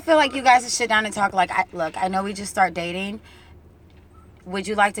 I feel like you guys should sit down and talk. Like, look, I know we just start dating. Would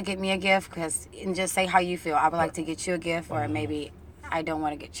you like to get me a gift? And just say how you feel. I would like to get you a gift, or maybe I don't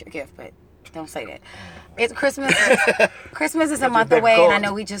want to get you a gift, but don't say that. It's Christmas. Christmas is a month away, and I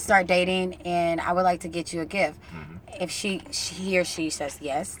know we just start dating, and I would like to get you a gift. If he or she says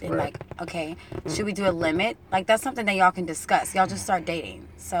yes, then like, okay, should we do a limit? Like, that's something that y'all can discuss. Y'all just start dating,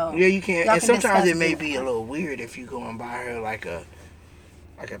 so Yeah, you can. y'all And sometimes discuss it may it. be a little weird if you go and buy her like a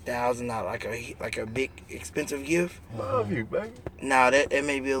 $1,000, like a big expensive gift. Love you, baby. Nah, that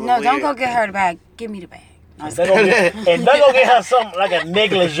may be a little No, weird. don't go get her the bag. Give me the bag. No, I'm They gonna get her something like a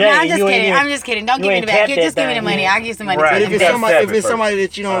negligee. No, I'm just You ain't kidding. even- I'm just kidding. Don't you give me ain't the bag. tapped Just that give me the thing money. yet. I'll give you some money. Right. But to if the it's bag. somebody, That's if it's savage somebody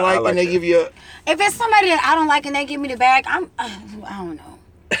that you don't I like, like and they that. give you If it's somebody that I don't like and they give me the bag, I don't know.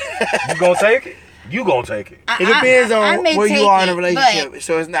 You gonna take it? You gonna take it. it depends I on may where you take are in a it, relationship,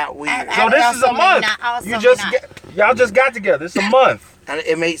 so it's not weird. I- So this is a also may month. not- also You may just not. y'all just got together. It's a month. And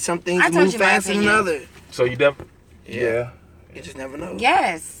it makes some things I told move you my faster than opinion. others. So you yeah. You just never know.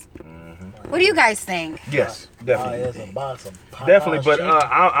 Yes. What do you guys think? Yes, Oh, definitely. it's a box of Popeyes Definitely, but chicken.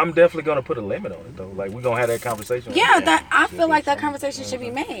 I'm definitely gonna put a limit on it though. Like we're gonna have that conversation. Yeah, that I feel like that conversation should be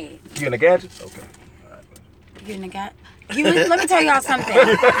made. You in the gadgets? Okay. You in the gut? Let me tell y'all something.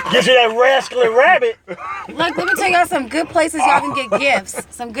 Get you that rascally rabbit. Look, let me tell y'all some good places y'all can get gifts.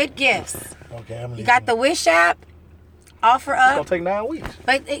 Some good gifts. Okay, I'm You got the Wish app. Offer It's gonna up. take 9 weeks.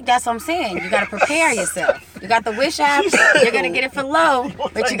 But that's what I'm saying. You got to prepare yourself. You got the Wish app. You're going to get it for low,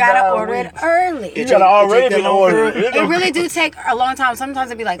 but you got to order it early. You gotta already take been that long ordered. for- It really do take a long time.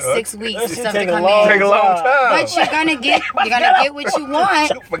 Sometimes it'd be like 6 weeks That for shit stuff to take a come long in. Take a long time. But you're gonna get what you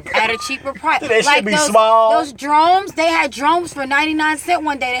want at a cheaper price. That shit be those, small. Those drones, they had drones for 99 cents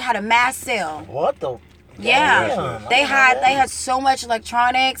one day. They had a mass sale. What the? Yeah, Damn. they had so much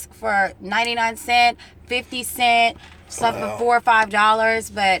electronics for 99 cents, 50 cents, stuff for $4 or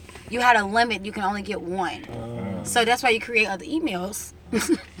 $5, but you had a limit. You can only get one. So that's why you create other emails. I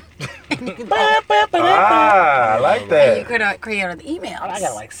like You that. could create other emails. I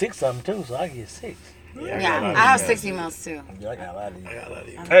got like 6 of them too, so I get 6. Yeah, I have 6 emails too. Yeah, I got a lot of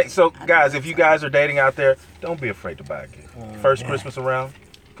these. Hey, so guys, if you guys are dating out there, don't be afraid to buy a gift. First Christmas around,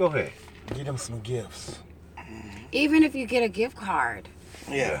 go ahead. Get them some gifts. Even if you get a gift card,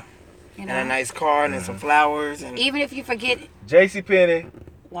 Yeah. you And know. a nice card and some flowers and Even if you forget JCPenney,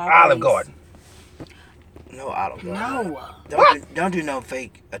 Walgreens. Olive Garden. no Olive Garden. No, Don't do no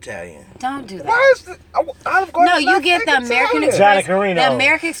fake Italian. don't do that. Why is the Olive Garden? No, you get the American Johnny Express, Carino. the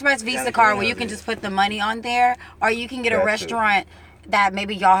American Express Visa Johnny card Carino, where you can yeah. just put the money on there, or you can get a That too. restaurant that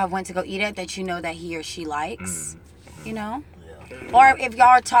maybe y'all have went to go eat at that you know that he or she likes, you know. Or if y'all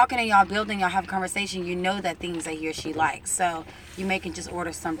are talking and y'all building, y'all have a conversation, you know that things that he or she likes, so you may can just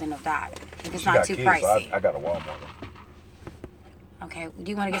order something of that if it's not too pricey. So I got a Walmart. Okay, do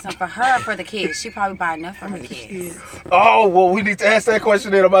you want to get something for her or for the kids? She probably buy enough for her kids. Oh, well, we need to ask that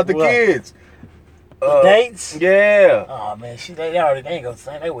question then about the What? kids. Dates? Yeah. Oh man, they already ain't gonna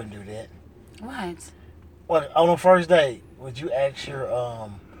say they wouldn't do that. What? What on the first date? Would you ask your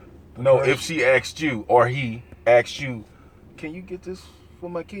No, person- if she asked you or he asked you, can you get this for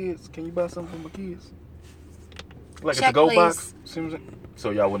my kids? Can you buy something for my kids? Like a Check, to-go please. box? Seems like, so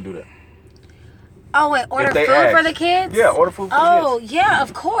y'all wouldn't do that. Oh wait, order If they food for ask. the kids? Yeah, order food for the Oh kids. yeah,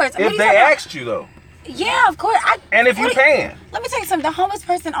 of course. What are If you they talking about? asked you though, Yeah, of course. and if you What- can, Let me tell you something. The homeless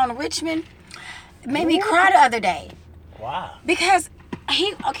person on Richmond made me cry the other day Wow. because I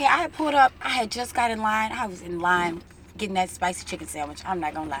had pulled up. I had just got in line. I was in line getting that spicy chicken sandwich. I'm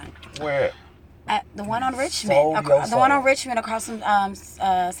not gonna lie. where? At the one on Richmond, Sold your the one on soul. Richmond across from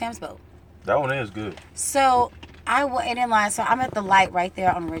Sam's Boat. That one is good. So I waited in line. So I'm at the light right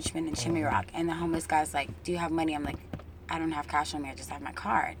there on Richmond and Chimney Rock, and the homeless guy's like, "Do you have money?" I'm like, "I don't have cash on me. I just have my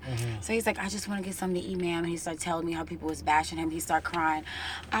card." So he's like, "I just want to get something to eat, ma'am." And he started telling me how people was bashing him. He started crying.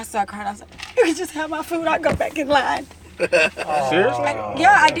 I started crying. I was like, "You can just have my food. I'll go back in line." Seriously?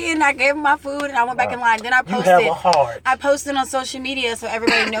 Yeah, I did. And I gave him my food, and I went back in line. Then I You have a posted. heart. I posted on social media so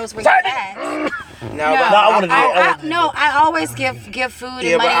everybody knows where you're at. No, I wouldn't do that. No, I always give food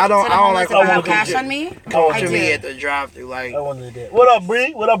Yeah, and but money I don't- to the I don't homeless like if I have when cash people on me. Come I to me do. at the drive-thru like I wouldn't do that. What up,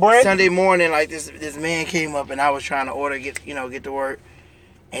 Bree? What up, Brent? Sunday morning. Like this man came up and I was trying to order get to work,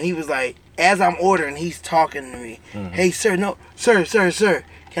 and he was like, as I'm ordering, he's talking to me. Hey, sir, no, sir.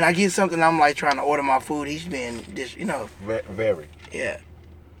 Can I get something? I'm like trying to order my food. He's being Very. yeah.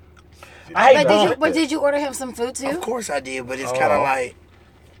 I hate But did you order him some food too? Of course I did, but it's kind of like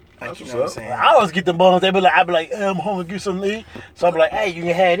That's you what's know what I'm up. saying. I always get the bonus. I'd be like, hey, I'm hungry, get something to eat. So I'd be like, hey, you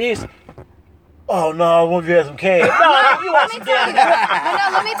can have this. Oh no, I want you to have some cash. No, you want some damn.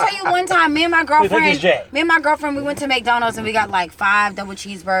 No, let me tell you one time, me and my Take this, girlfriend, Jack. we went to McDonald's and we got like 5 double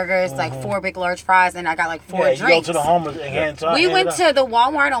cheeseburgers, like 4 big large fries, and I got like 4 Yeah, you go drinks. to the homeless and hand to We hand went it to the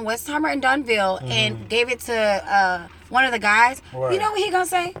Walmart on Westheimer and Dunville and gave it to one of the guys. Right. You know what he gonna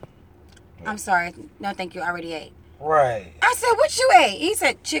say? I'm sorry. No, thank you. I already ate. Right. I said, what you ate? He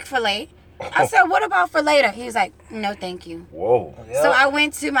said, Chick-fil-A. I said, what about for later? He was like, no, thank you. Whoa. Yep. So I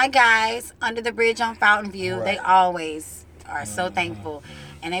went to my guys under the bridge on Fountain View. Right. They always are so thankful.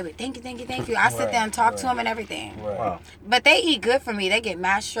 And they would, thank you. I sit there and talk to them and everything. Right. Wow. But they eat good for me. They get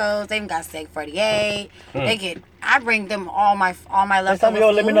mashed rolls. They even got steak 48. I bring them all my Next time leftover you go,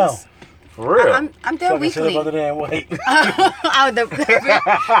 let me know. foods. For real. I'm there So I can sit up weekly. under there and wait. on the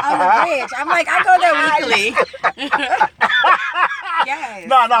bridge. I'm like, I go there weekly. Yes.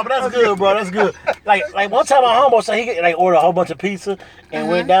 No, but that's good, bro. That's good. Like one time my homeboy said he could, like ordered a whole bunch of pizza and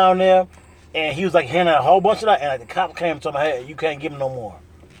went down there, and he was like handing out a whole bunch of that, and like the cop came and told me, hey, you can't give him no more.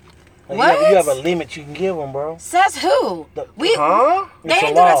 Like, What? You have a limit you can give them, bro. Says who? They Huh? It's didn't a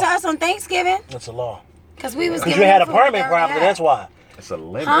do that law. to us on Thanksgiving It's a law. because we was Because giving you had a them food permit they problem, already that's had. why. It's a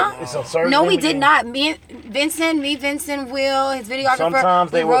limit. Huh? It's a certain No, we limit did you- not. Vincent, Will, his videographer.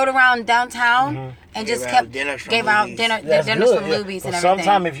 Sometimes they we rode would- around downtown and just Gave out kept dinners from gave out Luby's. dinners from Luby's But and sometimes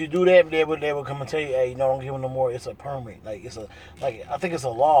everything. if you do that, they would come and tell you, hey, you know, don't give them no more. It's a permit. Like I think it's a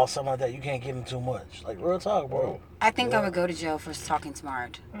law or something like that. You can't give them too much. Like real talk, bro. I think I would go to jail for talking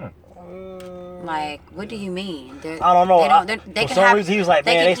smart. Like, what do you mean? I don't know. They For can some have, reason, he was like,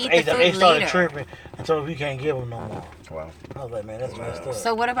 they man, can they eat the food started later. tripping and told me we can't give them no more. Wow. I was like, man, that's messed up.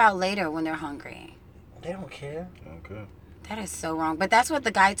 So what about later when they're hungry? They don't care. Okay. That is so wrong. But that's what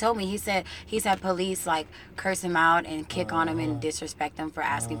the guy told me. He said police like curse him out and kick on him and disrespect him for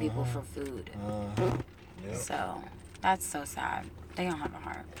asking people for food. Yeah. So that's so sad. They don't have a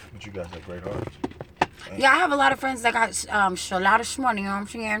heart. But you guys have great hearts. Yeah, I have a lot of friends that got a lot of money, you know what I'm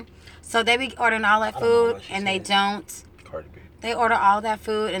saying? So they be ordering all that food, and they don't. Cardi B. They order all that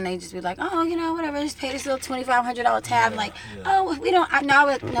food, and they just be like, oh, whatever, just pay this little $2,500 tab. Oh, we don't, no,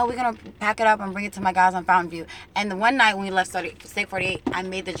 we're going to pack it up and bring it to my guys on Fountain View. And the one night when we left State 48, I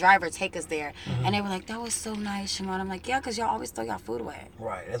made the driver take us there. Mm-hmm. And they were like, that was so nice, Shamone. I'm like, yeah, because y'all always throw y'all food away.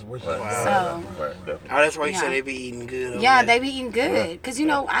 Right, that's what So, that's why you said they be eating good. Yeah, they be eating good. Because, we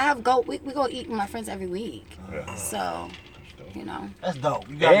go eat with my friends every week. Yeah. So, That's dope.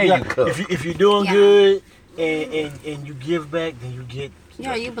 If you're doing good, and you give back, then you get.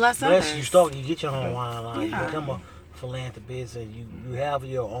 Yeah, you bless others. You get your own wine line. You become a philanthropist, and you have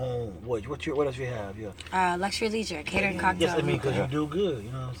your own. What else you have? Your luxury leisure, catering cocktails. Yes, because you do good.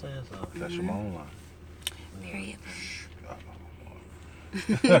 You know what I'm saying? So that's your own line. Period.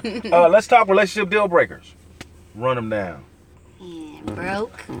 Let's talk relationship deal breakers. Run them down.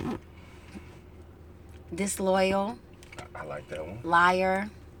 Broke. Disloyal. I like that one. Liar.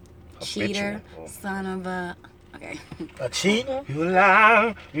 Cheater, son of a. Okay. A cheater? You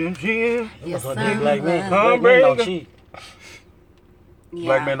lie, you cheat. You son of a. Black men don't cheat. Yeah.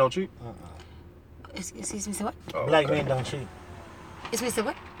 Black men don't cheat? Excuse me, say what? Black men don't cheat. Excuse me, say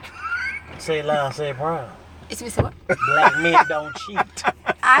what? Say it loud, say it proud. Excuse me, say what? Black men don't cheat.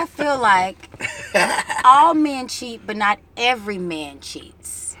 I feel like all men cheat, but not every man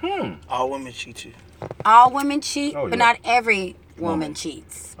cheats. All women cheat too. All women cheat, but not every woman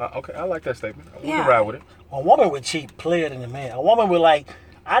cheats. Okay, I like that statement. We can ride with it. A woman would cheat player than a man. A woman would a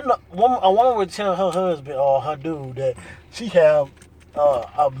woman would tell her husband or her dude that she have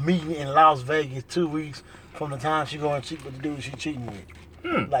a meeting in Las Vegas 2 weeks from the time she go and cheat with the dude she cheating with.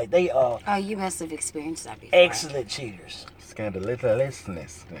 Like they are. Oh, you must have experienced that before. Excellent cheaters.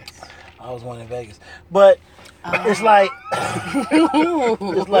 Scandalousness. I was one in Vegas, but it's like what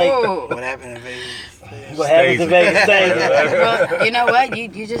happened in Vegas. What happened in Vegas stays. Well, you know what?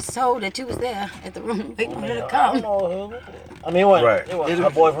 You just told that you was there at the room waiting for her to come. I mean, it was her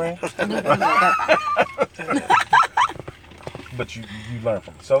boyfriend. But you learn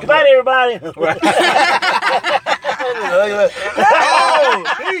from it. So good night, everybody.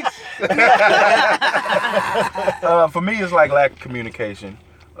 For me, it's like lack of communication.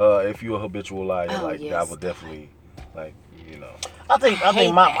 If you're a habitual liar, I would definitely, I think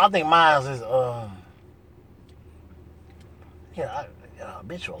mine is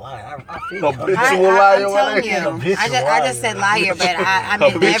habitual liar. I feel habitual liar. I'm telling you, I just said liar, but I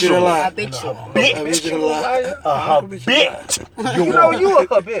mean habitual liar. Habitual. Habitual liar. A bitch. You know you a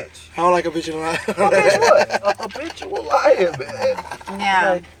bitch. I don't like habitual liar. Bitch what? A habitual liar, man.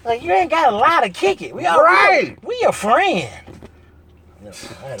 Yeah. Like you ain't got a lie to kick it. We your friend.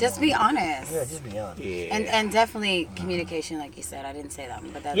 Just be honest. Yeah, just be honest. Yeah. And definitely communication, like you said. I didn't say that,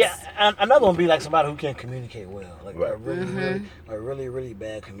 but that's and another one be like somebody who can communicate well, like right. a really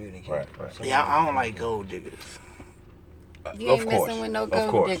bad communicator. Right. Yeah, I don't like gold diggers. You ain't messing with no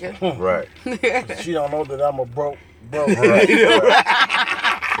gold digger. Right. She don't know that I'm a broke. Right.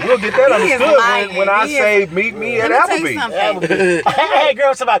 You'll get that understood when I say meet me at Applebee's. Hey,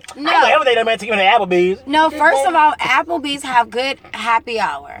 girl, somebody. No. I don't ever think that man take me to Applebee's. No, first of all, Applebee's have good happy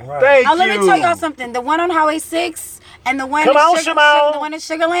hour. Right. Thank Let you. me tell y'all something. The one on Highway 6 and the one, the one in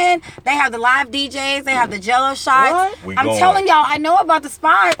Sugarland, they have the live DJs. They have the Jello shots. I'm telling y'all, I know about the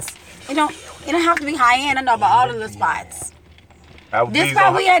spots. It don't have to be high end. I know about all of the spots. This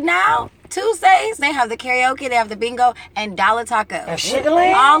spot we at now. Tuesdays, they have the karaoke, they have the bingo, and dollar tacos. And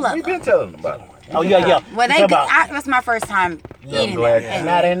Sugarland? All of We've them. been telling them about it. Oh, yeah. Well, that's my first time eating glad it. And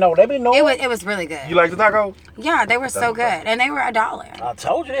I didn't know. They been knowing. It was really good. You like the taco? Yeah, they were so good. And they were $1. I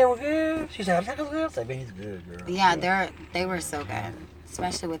told you they were good. She said, tacos good? I said, man, he's good, girl. Yeah, they were so good.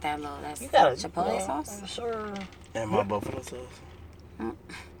 Especially with that Chipotle sauce. Sure. And my buffalo sauce.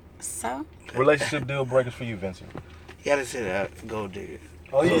 So? Relationship deal breakers for you, Vincent. You gotta say that gold digger.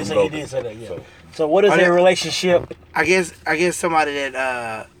 Oh, you did say that, yeah. So what is a relationship? I guess somebody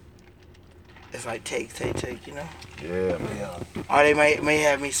that it's like take, you know? Yeah, man. Or they may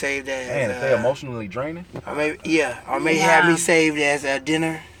have me saved as Man, if they emotionally draining. Or maybe have me saved as a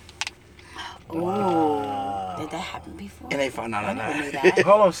dinner. Wow. Did that happen before? And they found out I never knew that.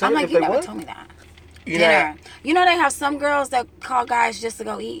 Hold on, I'm like, you never told me that. Dinner. You know they have some girls that call guys just to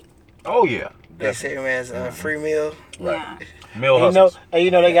go eat. Oh yeah. They say them as a free meal. Right. Yeah. Meal hustles. They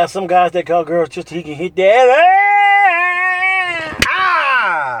got some guys that call girls just so he can hit that.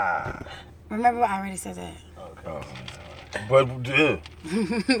 Remember, I already said that. But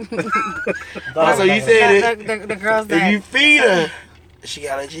so you said the girls that if you feed her, she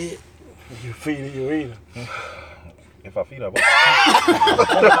got legit. You feed her, you eat her. If our feet up.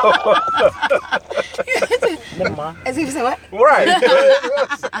 Never mind. As if you say what? Right.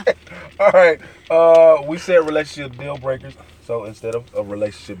 All right. We said relationship deal breakers. So instead of a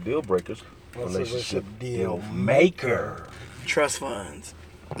relationship deal breakers, What's a relationship deal deal maker. Trust funds.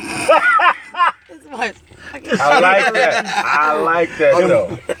 It's what? I like that. I like that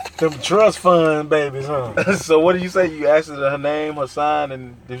though. Them trust fund babies, huh? So what did you say? You asked her name, her sign,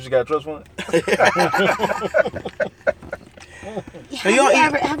 and if she got a trust fund? Have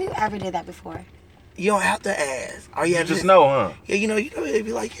you ever did that before? You don't have to ask. All you have to Just know, huh? Yeah, they'd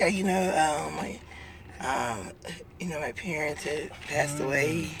be like, yeah, my parents had passed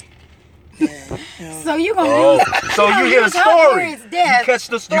away. Yeah, So you gonna use? So you hear the use her story. parents' death. You catch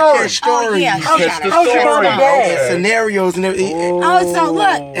the You story. catch stories. Oh, yeah. You Oh, catch the got it. story. Okay. Okay. Scenarios and everything. Oh, so look,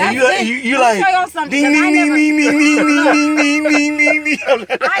 that's And it. you Let me like, tell y'all something, ding, 'cause ding, ding, ding, ding, ding, ding, ding, ding, ding.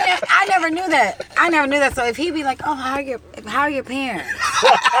 I never knew that. I never knew that. So if he'd be like, "Oh, how are your parents?"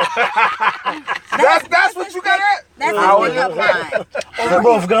 That's what you got at? That's How a is pickup it? line. Oh, they're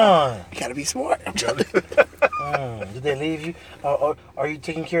both gone. You gotta be smart. Did they leave you? Or are you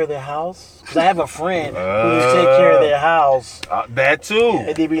taking care of their house? Because I have a friend who just take care of their house. That too.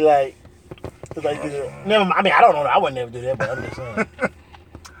 And they be like never mind. I mean, I don't know. I would never do that, but I'm just saying.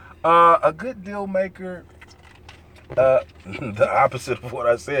 A good deal maker. The opposite of what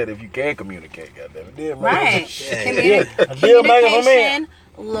I said. If you can communicate, goddammit. Deal maker. Right. Yeah, a deal maker for me. Communication,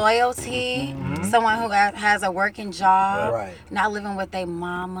 loyalty, someone who has a working job, Right. not living with their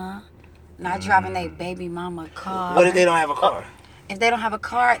mama, not driving their baby mama car. What if they don't have a car? If they don't have a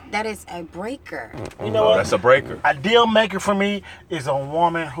car, that is a breaker. You know what? That's a breaker. A deal maker for me is a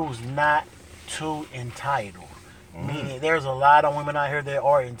woman who's not too entitled. Meaning, there's a lot of women out here that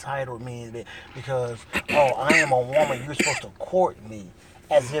are entitled, meaning that because, I am a woman, you're supposed to court me,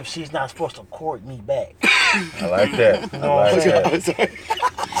 as if she's not supposed to court me back. I like that. know what I'm saying?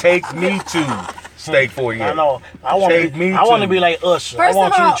 Take me to Steak 48. I know. I want Take me to to- be like Usher. First I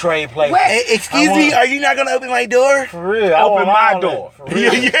want of you all, to trade places. where- Hey, excuse me, are you not gonna open my door? For real. I Open want my all door. that. For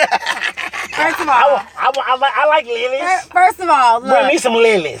real. First of all, I like lilies. first of all, Bring me look, some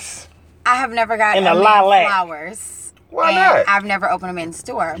lilies. I have never gotten And a a lilac. flowers. Why and not? I've never opened them in the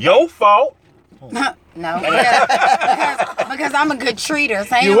store. Your fault. No, because I'm a good treater.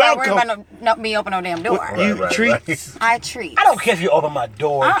 So I ain't You're nobody worried welcome. about me opening no damn door. Right, treats. I treat. I don't care if you open my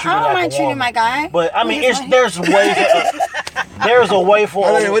door. And I treat me don't like mind a treating woman. my guy. But I mean, He's there's ways. There's a way for.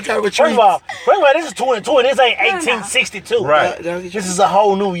 I mean, what type of First treats? of all, this is 2020. This ain't 1862. Right. This is a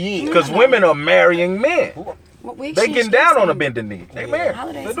whole new year. Because women are marrying men. Well, we They exchange getting down gifts on a and bending knee. They married.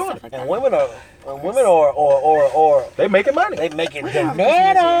 holidays They're and doing stuff it. like And that. women are They making money. they making We have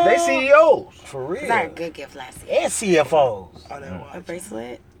bananas. They CEOs. For I got a real. good gift last year. And CFOs. A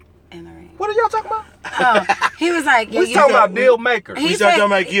bracelet and a ring. What are y'all talking about? He was like, We talking about deal makers. He started said,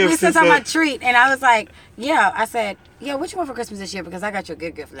 talking about gifts we started and talking about stuff. treat, and I was like, yeah. I said, yeah, what you want for Christmas this year? Because I got you a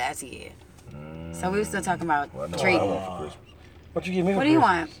good gift last year. So we were still talking about Well, I know what treat. I want for Christmas. What you give me? What for do you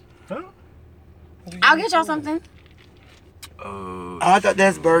Christmas? want? Huh? I'll get y'all something. Oh, I thought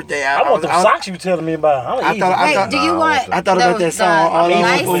that's birthday. I want them socks you telling me about. I thought- Wait, do you want? I thought about that song, All I Want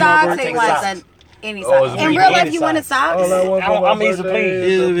nice for My socks. Birthday He wants socks. any Oh, socks. it's In me. real life, Any you wanted socks. All I want for my I'm easy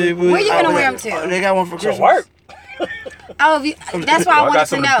birthday. please. Where you gonna wear 'em to? They got one for Christmas. To work. Oh, that's why I I got wanted to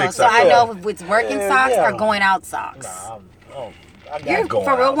some of the know, thick so I socks. know if it's working socks yeah. or going out socks. I got You're going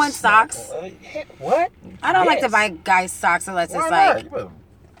for real out want socks. What? I don't like to Yes. buy guys socks unless Why it's not? like, You better-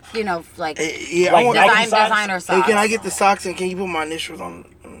 like Yeah, Like I want. Nike designer socks? socks. Hey, can I get the socks and can you put my initials on?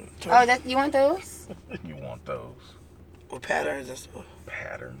 Oh, that you want those? You want those With patterns and stuff.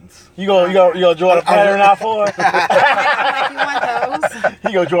 patterns. You gonna draw the pattern out for her? Like you want those?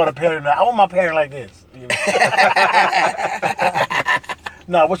 You gonna draw the pattern out. I want my pattern like this.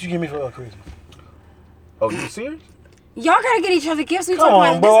 Nah, what you give me for Christmas? Oh, you serious? Y'all gotta get each other gifts. We Come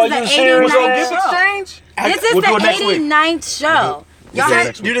talking on, about bro, this you is serious, the man? 89th Gift show. exchange? This is We'll do it the next week. 89th show. Y'all Yeah.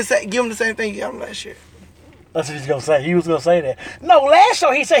 have, Do the same. Give them the same thing you got them last year. That's what he's gonna say. He was gonna say that. No, last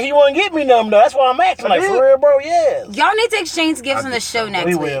show he said he wouldn't get me nothing though. That's why I'm asking. Like, for real, bro, yes. y'all need to exchange gifts on the show next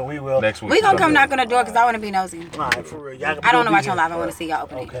We week. will, we will. Next week. We gonna come knock on the door because I want to be nosy. All right, for real. Y'all I don't know be watch on here. live. I want to see y'all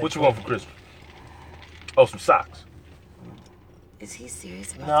open it. Okay. What you want for Christmas? Oh, some socks. Is he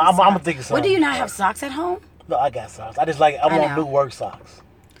serious about No, this I'm socks? gonna think of something. What, do you not have socks at home? No, I got socks. I just like I want know. new work socks.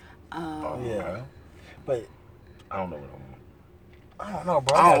 Oh. Yeah, Okay. but I don't know what I want. I don't know,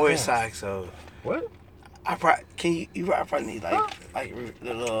 bro. I got don't wear things. socks, so What? I probably can you. You probably need like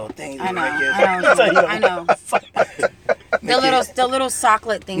the little things. I know. that make I know. The little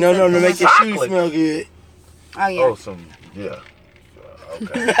socklet things. No, that to go make with- your shoes Chocolate. smell good. Oh yeah. Oh, some, yeah.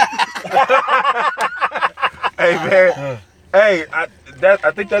 Okay. Hey, man. Hey,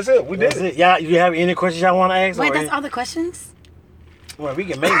 I think that's it. We did it. Y'all, you have any questions y'all want to ask? Wait, that's all the questions? Well, we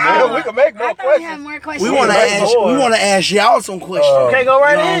can make more. We can make more I thought we had questions. more questions. We want to Right, ask. boy. We want to ask y'all some questions. Okay, go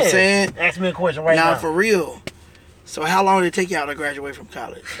right You know ahead. what I'm saying? Ask me a question right Now now. for real. So how long did it take y'all to graduate from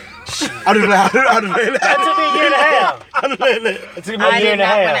college? I just like, That took me a year and a half. It took me I a year did and a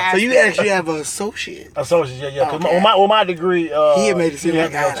not want to half. ask. So you actually have an associate. Associate, yeah. 'Cause Okay. with my degree, He had made it seem you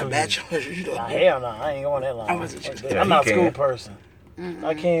like I have to had a go 2 years. bachelor's. You know. Nah, hell no, I ain't going that long. I wasn't just- I'm not a he school can. person.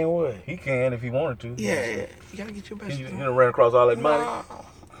 I can't what? He can if he wanted to. Yeah. You gotta get your He bachelor's. done ran across all that money.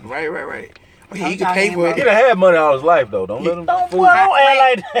 Right. Oh, yeah, I'm you can pay talking for about- He it. done had money all his life, though. Don't let him Don't fool act you.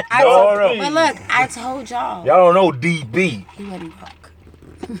 like that. I No, told, no. But look, I told y'all. Y'all don't know DB. He wasn't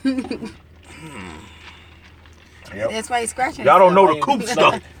broke. Yep. That's why he's scratching. Y'all don't know the himself. coop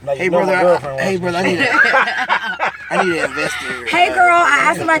stuff. Like, Hey you know my brother, girlfriend hey wants brother, me. I need to invest in you. Hey girl, I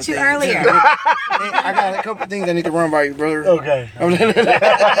asked about you earlier. I got a couple things I need to run by you, brother. Okay.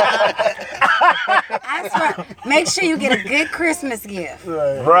 Ask for, make sure you get a good Christmas gift.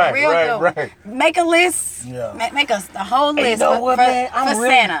 Right, Real good. right. Make a list. Yeah. Make a whole list Hey, you know for, what, for, man? for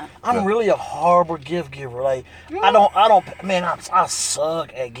Santa. I'm really a horrible gift giver. Like, I don't, man, I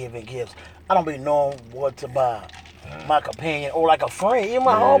suck at giving gifts. I don't be knowing what to buy. My companion or like a friend, even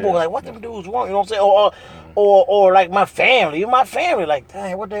my homeboy, like what them dudes want, you know what I'm saying? Or like my family, even my family, like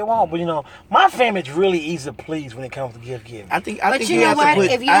dang, what they want. But you know, my family's really easy to please when it comes to gift giving. I think But you you know have what? to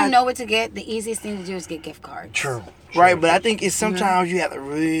put. If you don't know what to get, the easiest thing to do is get gift cards. True. Right, but I think it's sometimes you have to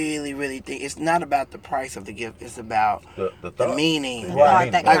really, really think. It's not about the price of the gift. It's about The the thought. meaning. Right.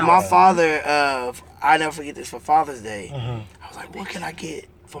 That Like my counts. father, I never forget this for Father's Day. I was like, what can I get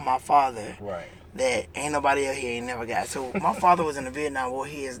for my father Right. that ain't nobody else here ain't never got? So my father was in the Vietnam War.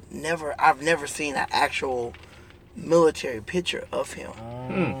 I've never seen an actual military picture of him.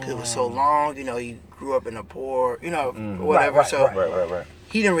 'Cause it was so long, you know, he grew up in a poor, you know, whatever. Right, so Right.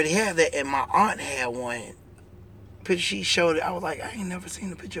 he didn't really have that. And my aunt had one picture. She showed it. I was like, I ain't never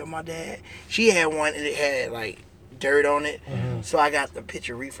seen a picture of my dad. She had one and it had like dirt on it. So I got the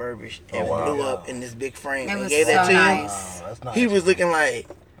picture refurbished and blew up in this big frame It and was gave that so to him. nice. Oh, that's nice. He was looking like,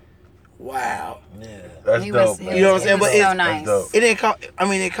 wow. Yeah. That's He dope. was, man. You know what I'm saying? It was But so it's- nice. dope. It didn't cost. I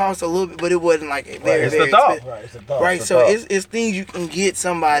mean, it cost a little bit, but it wasn't like very, It's the very thought. expensive. Right. It's a thought. Right. It's a So thought. it's things you can get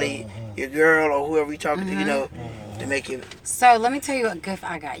somebody, your girl or whoever you talking to, you know, to make it. So let me tell you what gift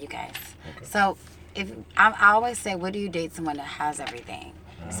I got you guys. So if I always say, what do you date someone that has everything?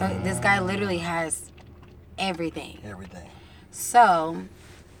 So this guy literally has everything. Everything. So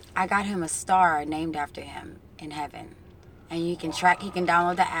I got him a star named after him in heaven. And you can track, he can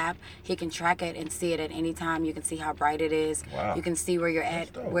download the app, he can track it and see it at any time. You can see how bright it is. Wow. You can see where you're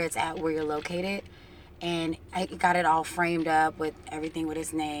at, dope. where it's at, where you're located. And I got it all framed up with everything with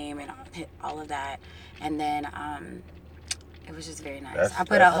his name and all of that. And then it was just very nice. That's- I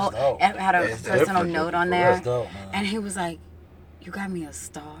put a that's whole, dope. I had a That's personal different. note on That's there. dope, man. And he was like, you got me a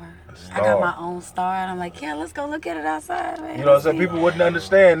star? I star. got my own star. And I'm like, yeah, let's go look at it outside, man. You know what I'm saying? People wouldn't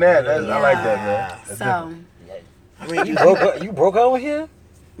understand that. I like that, man. That's So, I mean, You broke over here?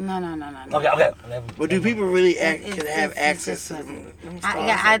 no. Okay. but do people really can It's- have it's access to just them I, stars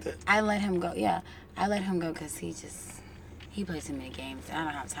yeah, like that? I let him go. Yeah, I let him go because he plays too many games. I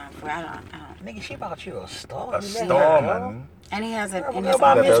don't have time for it. I don't. Nigga, she bought you a star. A star, man. And he has it in his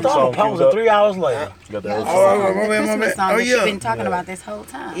Everybody Got missed that on song the post queued up? 3 hours later. Got Yeah, that this old is song. the Christmas song Oh, that you've yeah. been talking about this whole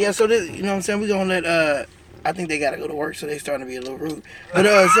time. Yeah, so this, you know what I'm saying? We're gonna let I think they gotta go to work, so they starting to be a little rude. But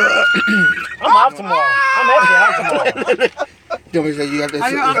I'm off tomorrow. I'm actually off tomorrow. don't we say you got that?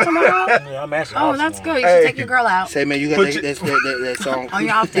 Are you off tomorrow? Yeah, I'm actually Oh, off that's tomorrow. good. You should Hey. take your girl out Say man, you got Put that song. on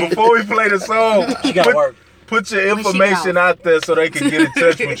your off day. Before we play the song, She got to work. put your When she information out. out there so they can get in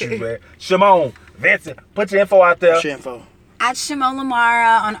touch with you, man. Shimone, Vincent, put your info out there. Shit info. At Shamone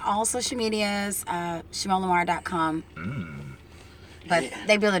LaMarra on all social medias, ShamoneLaMarra.com. But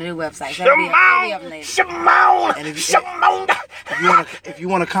they built a new website. So it'll be up later. Shimone! And if you- Shimone! If you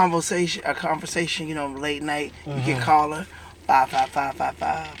want a conversation, you know, late night, you can call her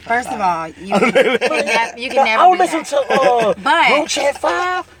 55555. First of all, you can never I'll do listen that. to But- Group Chat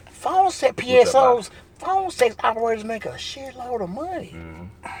 5. Phone set PSOs. Phone sex operators make a shitload of money.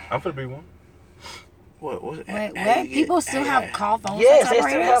 I'm finna be one. What? Wait, people still have call phone Yes, sex they still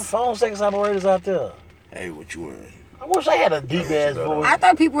have operators? phone sex operators out there. Hey, what you want? I wish I had a deep ass voice. I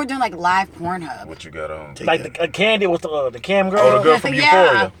thought people were doing like live Pornhub. What you got on? Like the Candy with the cam girl. Oh, the girl from Yeah.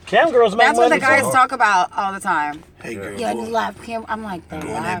 Euphoria. Cam girls make That's what money. the guys too. talk about all the time. Hey, girl, Yeah, go, do live cam. I'm like, the go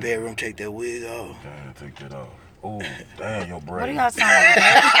in that live. bedroom, take that wig off. Damn, take that off. Oh, damn, your brain. What do y'all sound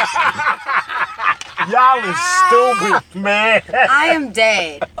like? Y'all is stupid, man. I am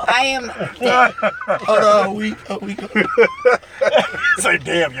dead. I am dead. Hold on, we Say,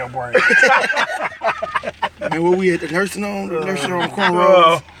 damn, your brain. Man, where we at the nursing home? The nursing home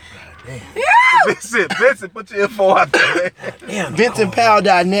cornrows. Vincent, put your info out there. Damn,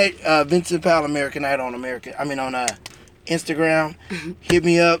 VincentPowell.net, Vincent Powell American Idol on Instagram. Hit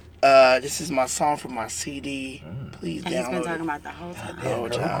me up. This is my song from my CD. Please And he's been download talking it. about the whole time. Oh,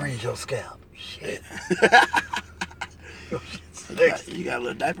 child. Read your scalp. Shit. You got a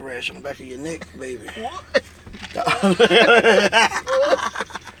little diaper rash on the back of your neck, baby. I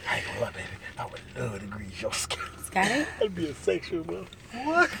ain't gonna lie, baby. I would love to grease your scalp. Got it? That'd be a sexual, bro.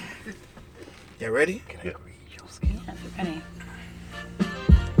 What? You ready? Can I grease your scalp? Ready.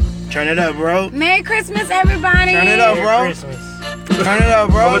 Turn it up, bro. Merry Christmas, everybody. Turn it up, Merry bro. Christmas. Turn it up,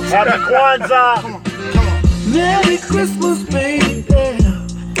 bro. Happy Kwanzaa. Come on. Merry Christmas, baby.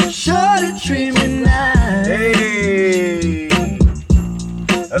 Shorty treat me nice. Hey.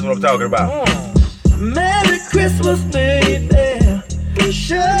 That's what I'm talking about. Merry Christmas, baby.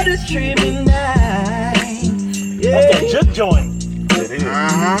 Shorty treat me nice. That's that juke joint. It is.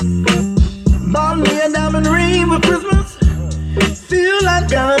 Bought me a diamond ring for Christmas. Feel like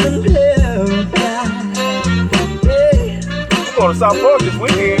diamond paradise. Yeah. I'm going to South Park this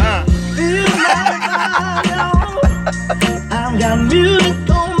weekend. Feel like I've got music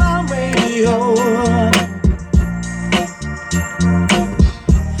on my radio.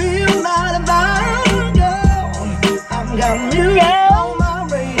 Feel like I've got music on my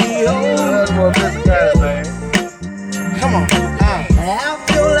radio. That's what Vincent Powell, man. Come on. I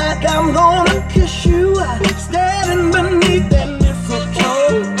feel like I'm gonna kiss you standing beneath that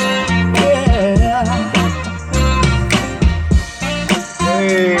mistletoe.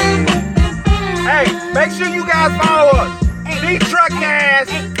 Yeah. Hey, make sure you guys follow us. D-Truckcast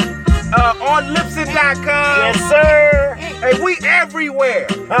on Lipson.com. Yes, sir. Hey, we everywhere.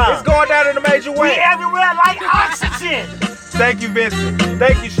 Huh. It's going down in a major We way. everywhere like oxygen. Thank you, Vincent.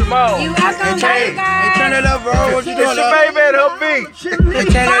 Thank you, Shimon. You welcome, Hey, guys. turn it up, bro. What you It's doing, your up? baby at her feet. Hey,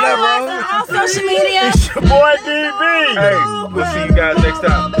 turn it up, Follow us bro. on all social media. It's your boy DB. Hey, we'll see you guys next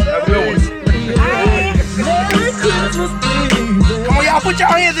time. Have a good one. Bye. Merry Christmas, baby. Come on, y'all put your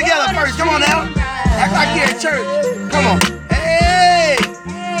hands together first. Come on now. Act like you're at church. Come on. Hey.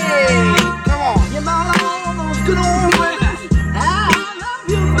 Hey. Come on. You're my almost good old friend. I love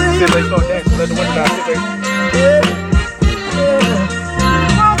you, Sit, baby. let's start dancing. Let the window down. Sit there. Yeah.